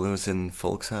really cool. It was in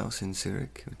Volkshaus in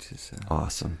Zurich, which is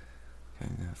awesome.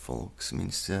 kind of Volks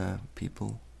means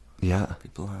people. Yeah,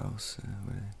 People house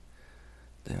where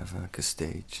they have like a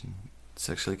stage, and it's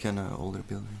actually kind of older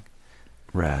building.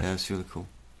 rad. Yeah, it's really cool.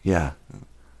 Yeah.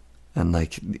 And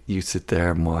like you sit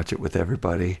there and watch it with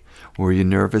everybody. Were you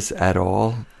nervous at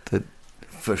all?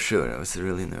 For sure, I was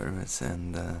really nervous,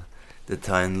 and the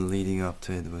time leading up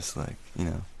to it was like, you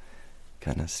know,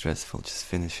 kind of stressful, just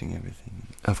finishing everything.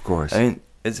 Of course. I mean,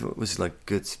 it was like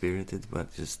good spirited,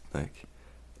 but just like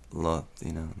a lot,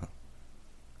 you know,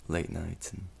 late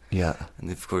nights, yeah.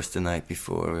 and of course the night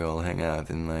before we all hang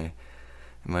out in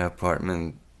my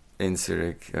apartment in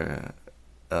Zurich,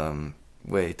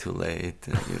 way too late,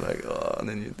 and you're like, oh, and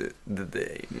then the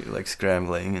day, and you're like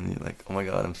scrambling, and you're like, oh my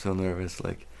god, I'm so nervous,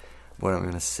 like, what am I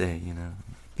gonna say, you know?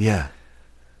 Yeah.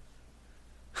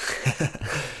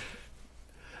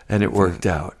 And it worked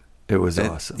out. It was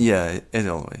awesome. Yeah, it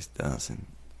always does, and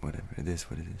whatever, it is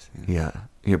what it is. You know? Yeah.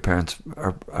 Your parents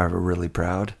are really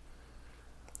proud?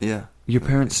 Yeah. Your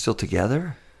parents still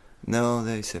together? No,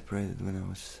 they separated when I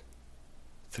was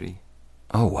 3.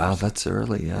 Oh, wow. That's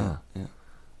early, yeah. Yeah.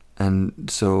 And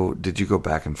so, did you go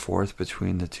back and forth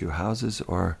between the two houses,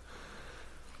 or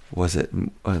was it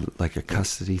like a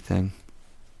custody thing?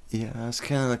 Yeah, it was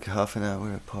kind of like half an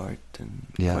hour apart, and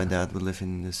Yeah. my dad would live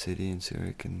in the city in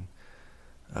Zurich, and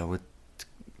I would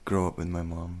grow up with my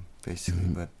mom, basically,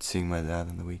 Mhm. but seeing my dad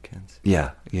on the weekends.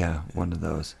 Yeah, one of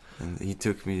those. And he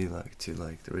took me to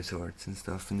the resorts and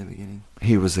stuff in the beginning.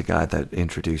 He was the guy that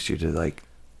introduced you to, like,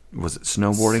 was it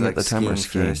snowboarding at the time or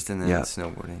skiing? First, and then Yeah.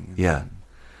 snowboarding. And Yeah. then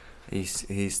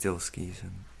he still skis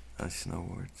and I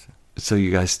snowboard. So. So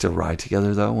you guys still ride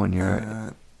together though when you're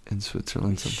Uh, in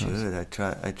Switzerland we sometimes? should.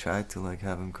 I tried to like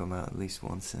have him come out at least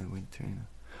once in the winter. You know.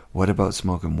 What about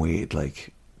smoking weed? Like,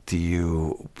 do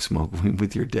you smoke weed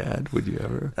with your dad? Would you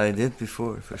ever? I did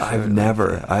before, for sure. I've never.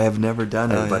 Like, yeah. I have never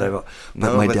done it, Oh, but yeah. but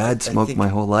No, my but dad I smoked think- my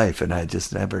whole life, and I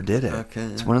just never did it. Okay,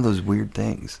 It's yeah. one of those weird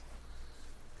things.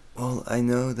 Well, I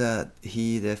know that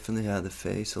he definitely had a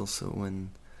phase also when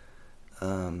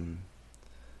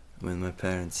my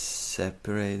parents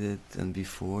separated, and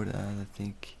before that, I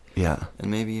think, Yeah, and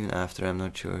maybe even after, I'm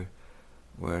not sure,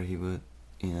 where he would,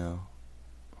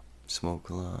 smoke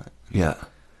a lot. yeah,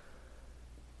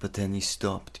 But then he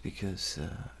stopped because,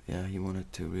 he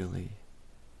wanted to really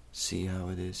see how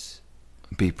it is.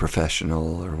 be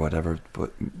professional or whatever.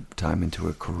 Put time into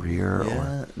a career or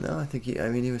Yeah, no, I think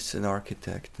he was an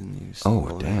architect, and he was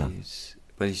Oh, damn.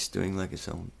 but he's doing like his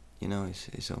own,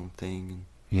 his own thing.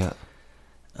 yeah,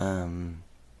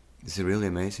 He's a really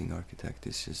amazing architect.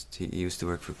 It's just he used to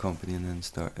work for a company and then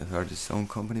started his own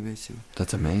company basically.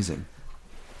 that's amazing.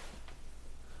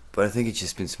 But I think he's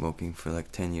just been smoking for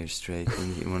like 10 years straight,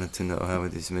 and he wanted to know how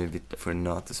it is maybe for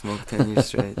not to smoke 10 years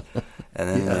straight, and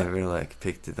then Yeah. he never like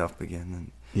picked it up again.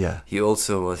 And Yeah, he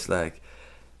also was like,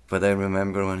 but I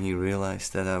remember when he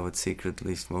realized that I would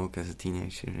secretly smoke as a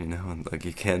teenager, and like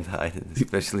you can't hide it,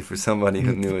 especially for somebody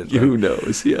who knew it. who like,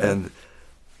 knows? Yeah,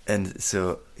 and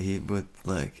so he would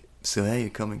like, so hey, you're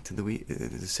coming to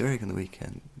the Zurich on the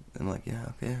weekend? I'm like, yeah,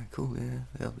 okay, yeah, cool, yeah,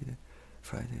 I'll be there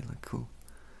Friday, like cool.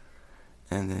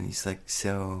 And then he's like,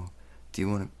 so, do you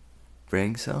want to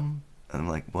bring some? And I'm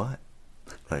like, what?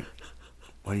 Like,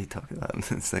 what are you talking about? And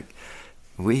it's like,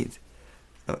 weed.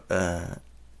 I'm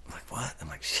like, what? I'm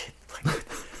like, shit. Like,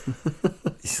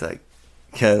 he's like,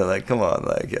 kind of like, come on,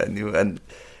 like, I knew, and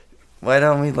why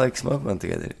don't we like smoke one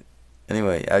together?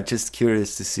 Anyway, I'm just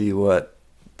curious to see what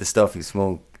the stuff you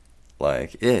smoke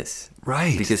like is.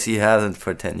 right. Because he hadn't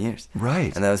for 10 years.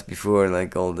 right. And that was before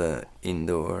like all the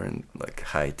indoor and like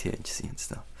high THC and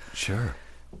stuff. Sure.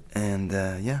 And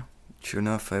sure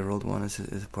enough, I rolled one at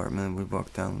his apartment, and we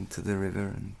walked down to the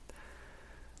river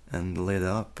and lit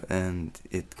up, and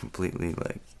it completely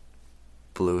like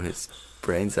blew his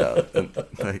brains out, and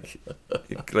like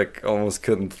it, like almost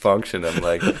couldn't function. I'm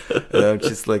like, and I'm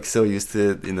just like so used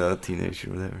to it, teenager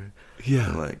or whatever. Yeah.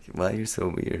 I'm like, why you're so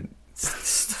weird?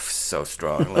 So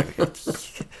strong, like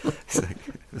it's like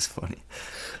it was funny.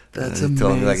 That's and he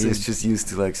told me like he amazing. was just used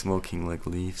to like smoking like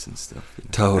leaves and stuff.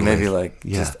 Totally. Or maybe like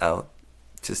Yeah. just out,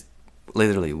 just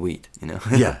literally weed, yeah.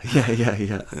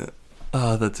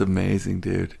 Oh, that's amazing,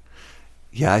 dude.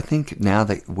 Yeah, I think now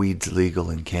that weed's legal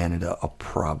in Canada, I'll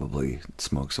probably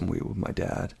smoke some weed with my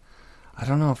dad. I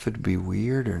don't know if it'd be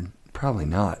weird or probably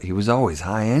not. He was always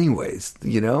high anyways,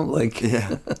 like,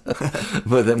 Yeah.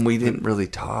 but then we didn't really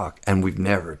talk, and we've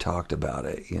never talked about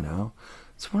it,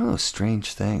 It's one of those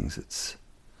strange things.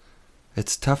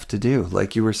 It's tough to do.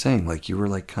 Like you were saying, like you were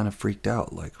like kind of freaked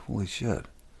out, like, holy shit.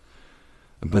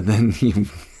 But then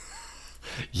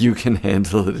you can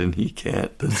handle it and he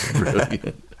can't. That's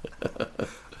brilliant.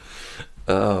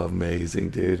 Oh, amazing,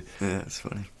 dude. Yeah, it's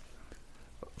funny.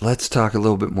 Let's talk a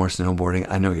little bit more snowboarding.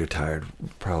 I know you're tired.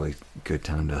 Probably good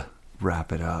time to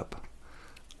wrap it up.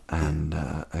 And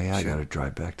I Sure. got to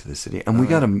drive back to the city. And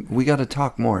we gotta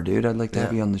talk more, dude. I'd like to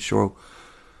have Yeah. you on the show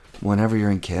whenever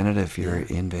you're in Canada. If you're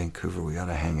in Vancouver, we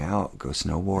gotta hang out, go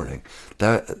snowboarding.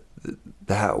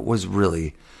 That was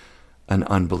really an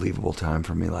unbelievable time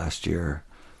for me last year,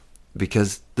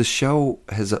 because the show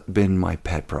has been my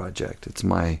pet project. It's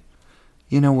my,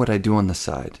 what I do on the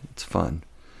side. It's fun.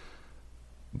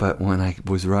 But when I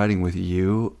was riding with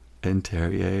you and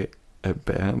Terrier at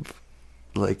Banff,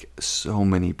 like so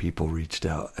many people reached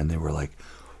out and they were like,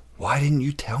 why didn't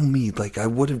you tell me? Like, I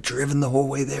would have driven the whole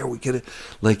way there. We could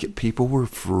have, like, people were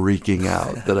freaking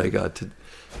out that I got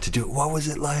to do it. What was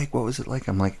it like? What was it like?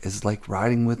 I'm like, it's like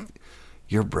riding with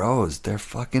your bros. They're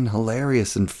fucking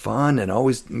hilarious and fun and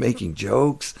always making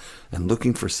jokes and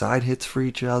looking for side hits for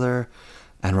each other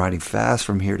and riding fast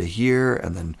from here to here.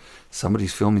 And then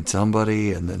somebody's filming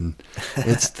somebody. And then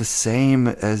it's the same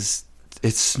as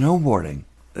it's snowboarding.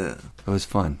 Yeah. It was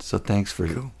fun. So thanks for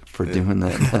for doing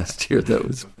that last year. That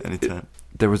was Anytime.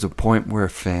 There was a point where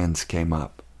fans came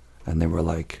up and they were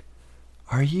like,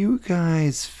 "Are you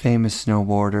guys famous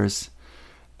snowboarders?"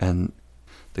 And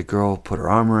the girl put her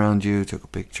arm around you, took a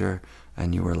picture,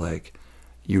 and you were like,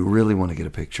 "You really want to get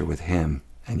a picture with him?"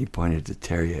 And you pointed to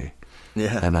Terrier.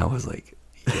 Yeah. And I was like,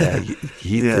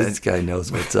 "Yeah, this guy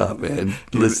knows what's up, man.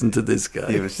 Listen to this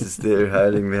guy." He was just there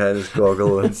hiding behind his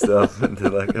goggle and stuff, and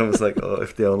I was like, "Oh,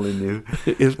 if they only knew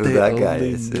If who they that guy only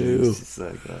is." knew. It was just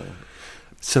like,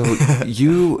 So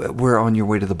you were on your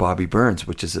way to the Bobby Burns,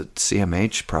 which is a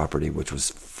CMH property, which was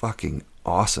fucking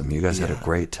awesome. You guys had a Yeah.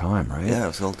 great time, right? yeah, it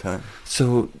was all time.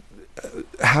 So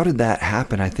how did that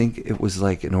happen? I think it was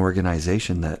like an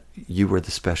organization that you were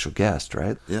the special guest,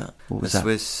 right? Yeah, What was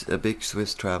that? a big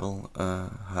Swiss travel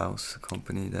house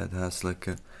company that has like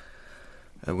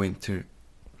a winter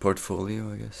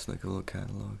portfolio, I guess, like a little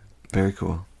catalog. Very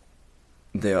cool.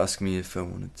 They asked me if I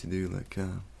wanted to do like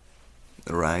a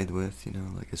ride with,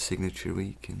 like a signature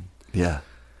week, Yeah.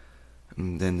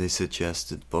 and then they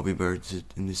suggested Bobby Birds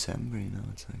in December.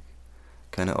 It's like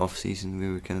kind of off season. We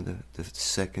were kind of the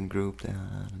second group they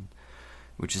had,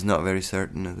 which is not very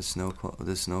certain of the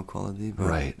snow quality, but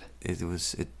Right.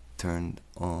 it turned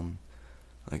on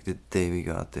like the day we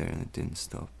got there, and it didn't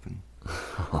stop,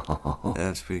 and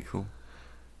that's pretty cool.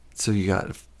 So you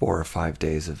got 4 or 5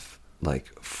 days of like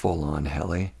full on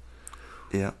heli.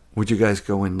 Yeah. Would you guys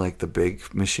go in like the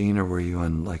big machine, or were you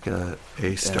on like a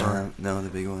star? No, the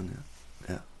big one.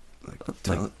 Yeah. Like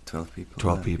 12 people.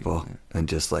 12 people, Yeah. and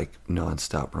just like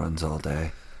non-stop runs all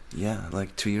day. Yeah,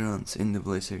 like 3 runs in the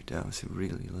blizzard. I was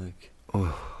really like,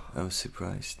 Oh, I was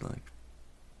surprised. Like,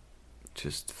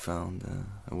 just found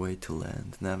a way to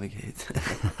land, navigate.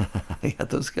 yeah,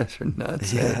 those guys are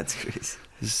nuts. Yeah, eh? it's crazy.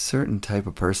 There's a certain type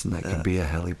of person that can Yeah. be a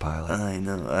heli pilot. I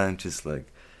know. I'm just like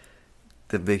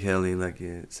the big heli. Like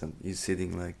you're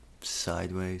sitting like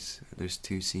sideways. There's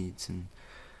 2 seats, and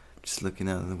just looking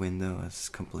out of the window, it's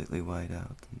completely white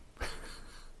out, and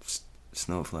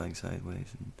snow flying sideways,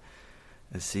 and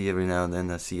I see every now and then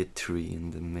I see a tree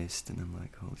in the mist, and I'm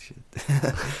like, oh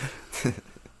shit.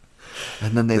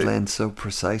 And then they land so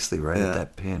precisely right at Yeah.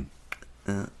 that pin.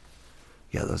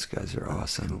 Yeah, those guys are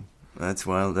awesome. Cool. That's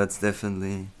wild. That's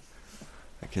definitely,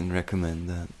 I can recommend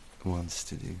that once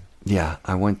to do. Yeah,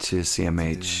 I went to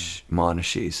CMH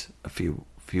Monashees a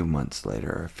few months later,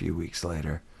 or a few weeks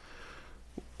later,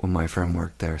 when my friend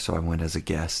worked there. So I went as a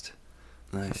guest.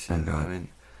 Nice. And I got mean,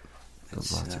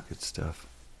 it's lots of good stuff.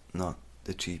 not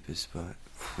the cheapest, but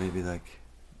maybe like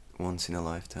once in a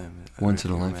lifetime. I Once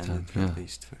in a recommend lifetime, it, yeah. At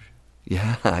least for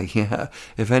Yeah, yeah.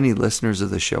 If any listeners of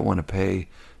the show want to pay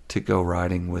to go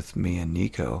riding with me and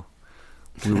Nico,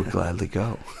 we would gladly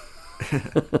go.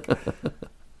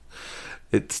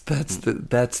 That's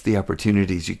the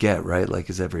opportunities you get, right? Like,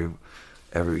 is every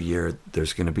year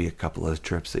there's going to be a couple of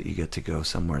trips that you get to go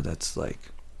somewhere that's like,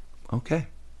 okay,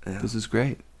 this is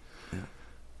great. Yeah.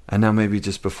 And now maybe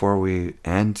just before we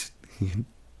end, you can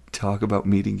talk about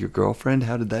meeting your girlfriend.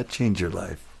 How did that change your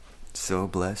life? So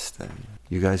blessed.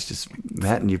 You guys just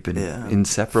met and you've been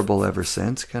inseparable ever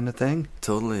since, kind of thing?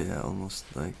 Totally, almost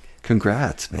like...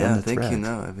 Congrats, man. Yeah, That's thank rad. you.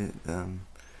 No,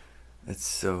 it's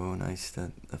so nice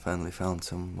that I finally found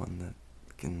someone that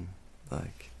can,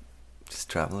 like, just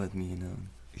travel with me,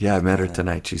 Yeah, I met her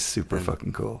tonight. She's super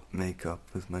fucking cool. Make up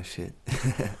with my shit.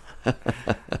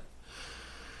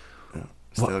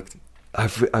 Well, stoked. I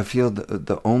feel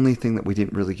the only thing that we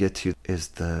didn't really get to is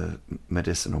the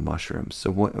medicinal mushrooms.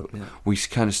 So we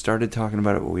kind of started talking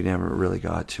about it, but we never really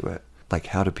got to it. Like,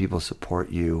 how do people support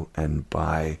you and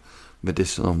buy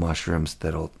medicinal mushrooms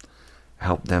that'll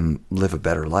help them live a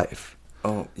better life?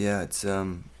 Oh, yeah, it's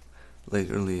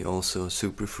literally also a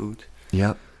superfood.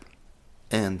 Yep.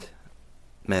 And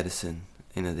medicine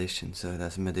in addition, so it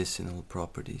has medicinal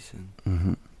properties,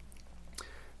 and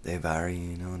they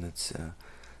vary, that's...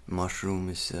 mushroom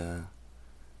is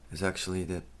actually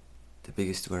the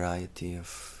biggest variety of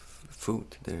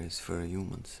food there is for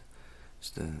humans. It's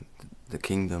the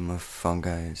kingdom of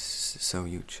fungi is so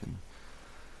huge, and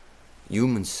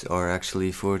humans are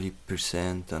actually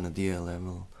 40% on a DL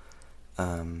level,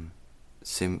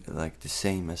 like the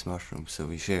same as mushrooms. So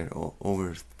we share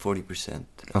over 40%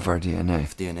 Of our DNA.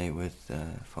 of DNA with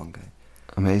fungi,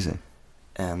 Amazing.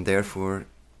 and therefore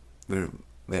we're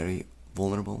very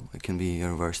vulnerable. It can be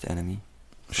your worst enemy.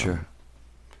 Sure.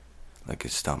 Like a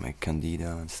stomach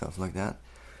candida and stuff like that.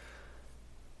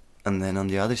 And then on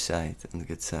the other side, on the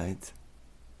good side,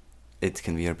 it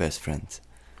can be your best friend.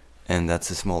 And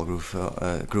that's a small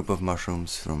group of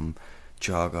mushrooms from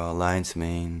chaga, lion's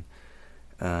mane,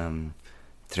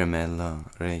 tremella,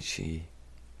 reishi,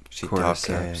 shiitake,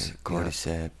 Cordyceps,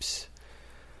 cordyceps,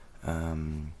 Yeah.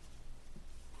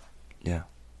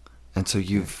 And so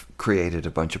you've created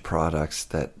a bunch of products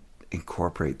that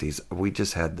incorporate these. We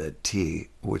just had the tea,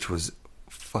 which was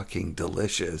fucking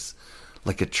delicious,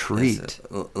 like a treat.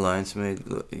 Lion's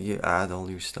Mane, you add all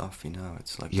your stuff, you know.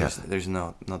 It's like there's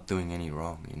not doing any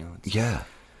wrong, you know.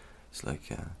 It's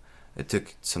like it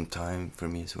took some time for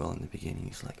me as well in the beginning.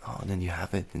 It's like, oh, and then you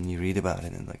have it and you read about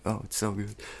it and like, oh, it's so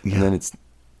good. Yeah. And then it's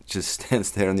just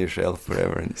stands there on your shelf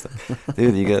forever, and it's like,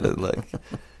 dude, you gotta like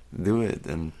do it.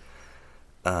 And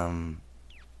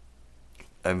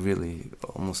I really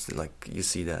almost like, you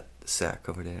see that sack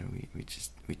over there.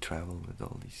 We travel with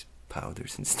all these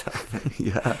powders and stuff.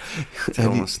 Yeah. It's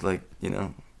almost like, you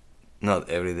know, not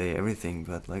every day everything,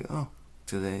 but like, oh,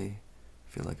 today I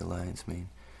feel like a Lion's Mane.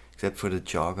 Except for the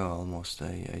Jaga, almost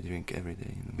I drink every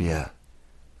day. Yeah.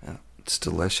 Yeah. It's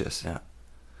delicious. Yeah.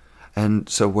 And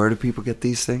so where do people get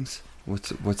these things? What's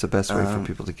the best way for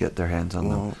people to get their hands on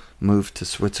them? Move to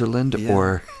Switzerland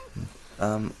or?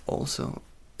 Also,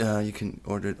 you can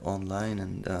order it online,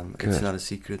 and it's not a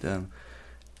secret.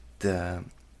 The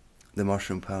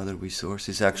mushroom powder we source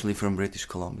is actually from British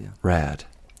Columbia. Rad.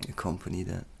 A company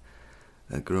that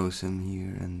grows them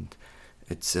here, and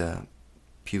it's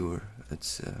pure.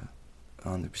 It's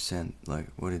 100% like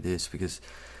what it is, because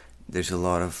there's a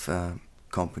lot of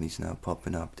companies now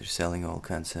popping up. They're selling all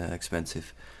kinds of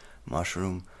expensive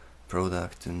mushroom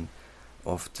product, and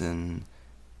often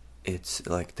it's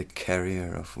like the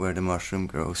carrier of where the mushroom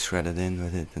grows shredded in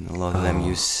with it, and a lot of them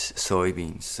use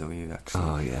soybeans, so you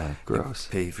actually gross.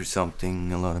 You pay for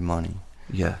something a lot of money.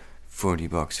 Yeah.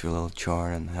 $40 for a little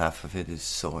jar, and half of it is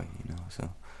soy, you know.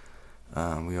 So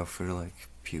we offer like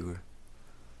pure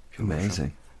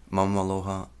amazing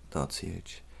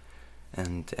mamaloha.ch.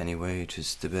 And anyway,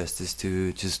 just the best is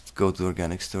to just go to the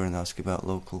organic store and ask about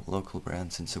local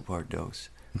brands and support those.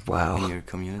 Wow. In your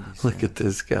communities. Look at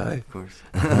this guy. Of course.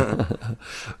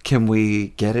 Can we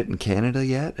get it in Canada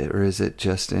yet, or is it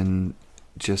just in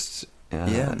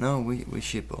we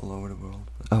ship all over the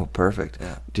world. Oh, perfect.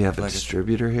 Yeah. Do you have a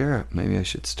distributor here? Maybe I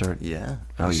should start. Yeah.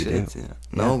 Oh, you do? Yeah.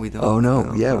 No, we don't. Oh,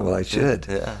 no. Yeah, well, I should.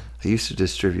 Yeah. I used to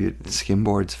distribute skim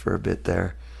boards for a bit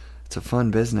there. It's a fun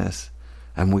business.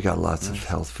 And we got lots of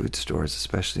health food stores,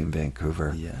 especially in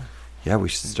Vancouver. Yeah. Yeah, we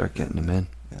should start getting them in.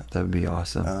 Yeah. That would be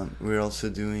awesome. We're also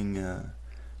doing a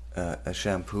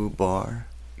shampoo bar.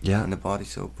 Yeah. And a body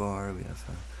soap bar. We have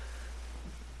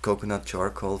coconut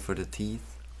charcoal for the teeth.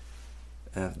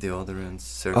 Deodorants,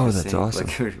 surfacing. Oh, that's awesome.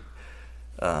 Like we're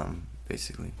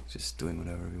basically just doing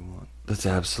whatever we want. That's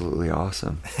absolutely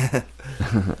awesome.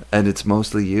 And it's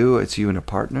mostly you? It's you and a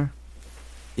partner?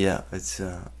 Yeah, it's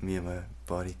me and my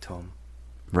buddy Tom.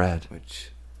 Rad.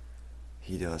 Which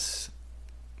he does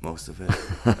most of it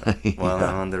while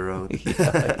I'm on the road.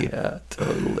 yeah,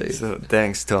 totally. So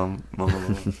thanks, Tom.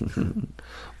 Mamaloha.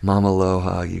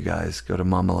 Mamaloha, you guys. Go to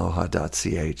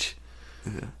mamaloha.ch.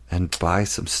 Yeah. And buy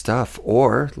some stuff.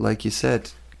 Or, like you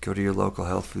said, go to your local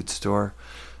health food store.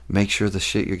 Make sure the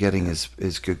shit you're getting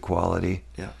is good quality.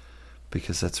 Yeah.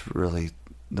 Because that's really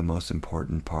the most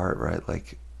important part, right?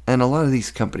 Like, and a lot of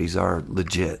these companies are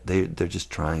legit. They're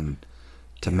just trying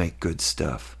to make good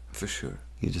stuff. For sure.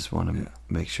 You just want to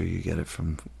make sure you get it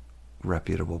from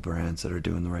reputable brands that are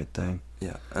doing the right thing.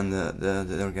 Yeah, and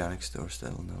the organic stores,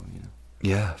 they'll know, you know.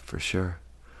 Yeah, for sure.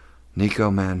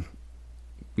 Nico, man,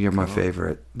 you're my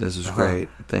favorite. This was great.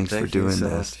 Thanks for doing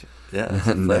this. Much. Yeah, it's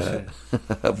a pleasure.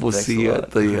 We'll see you at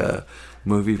the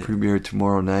movie premiere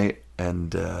tomorrow night,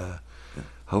 and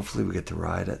hopefully we get to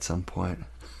ride at some point.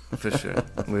 For sure,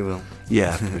 we will.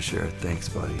 Yeah, for sure. Thanks,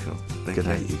 buddy. Good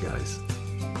night, you guys.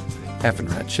 Effin'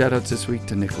 Rad shoutouts this week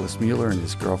to Nicholas Mueller and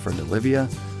his girlfriend Olivia.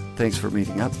 Thanks for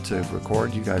meeting up to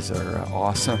record. You guys are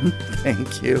awesome.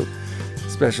 Thank you.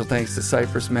 Special thanks to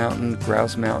Cypress Mountain,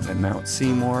 Grouse Mountain, and Mount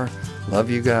Seymour.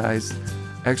 Love you guys.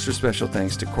 Extra special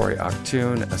thanks to Corey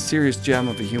Octoon, a serious gem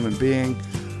of a human being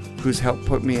who's helped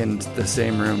put me in the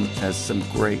same room as some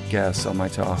great guests on my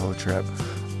Tahoe trip.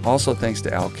 Also thanks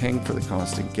to Al King for the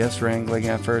constant guest wrangling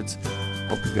efforts.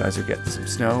 Hope you guys are getting some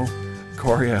snow.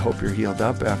 Corey, I hope you're healed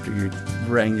up after you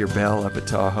rang your bell up at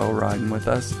Tahoe riding with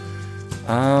us.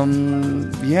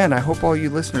 And I hope all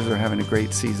you listeners are having a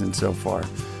great season so far.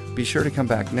 Be sure to come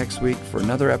back next week for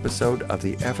another episode of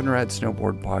the Effin' Rad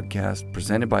Snowboard Podcast,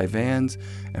 presented by Vans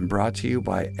and brought to you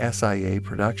by SIA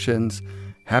Productions.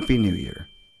 Happy New Year.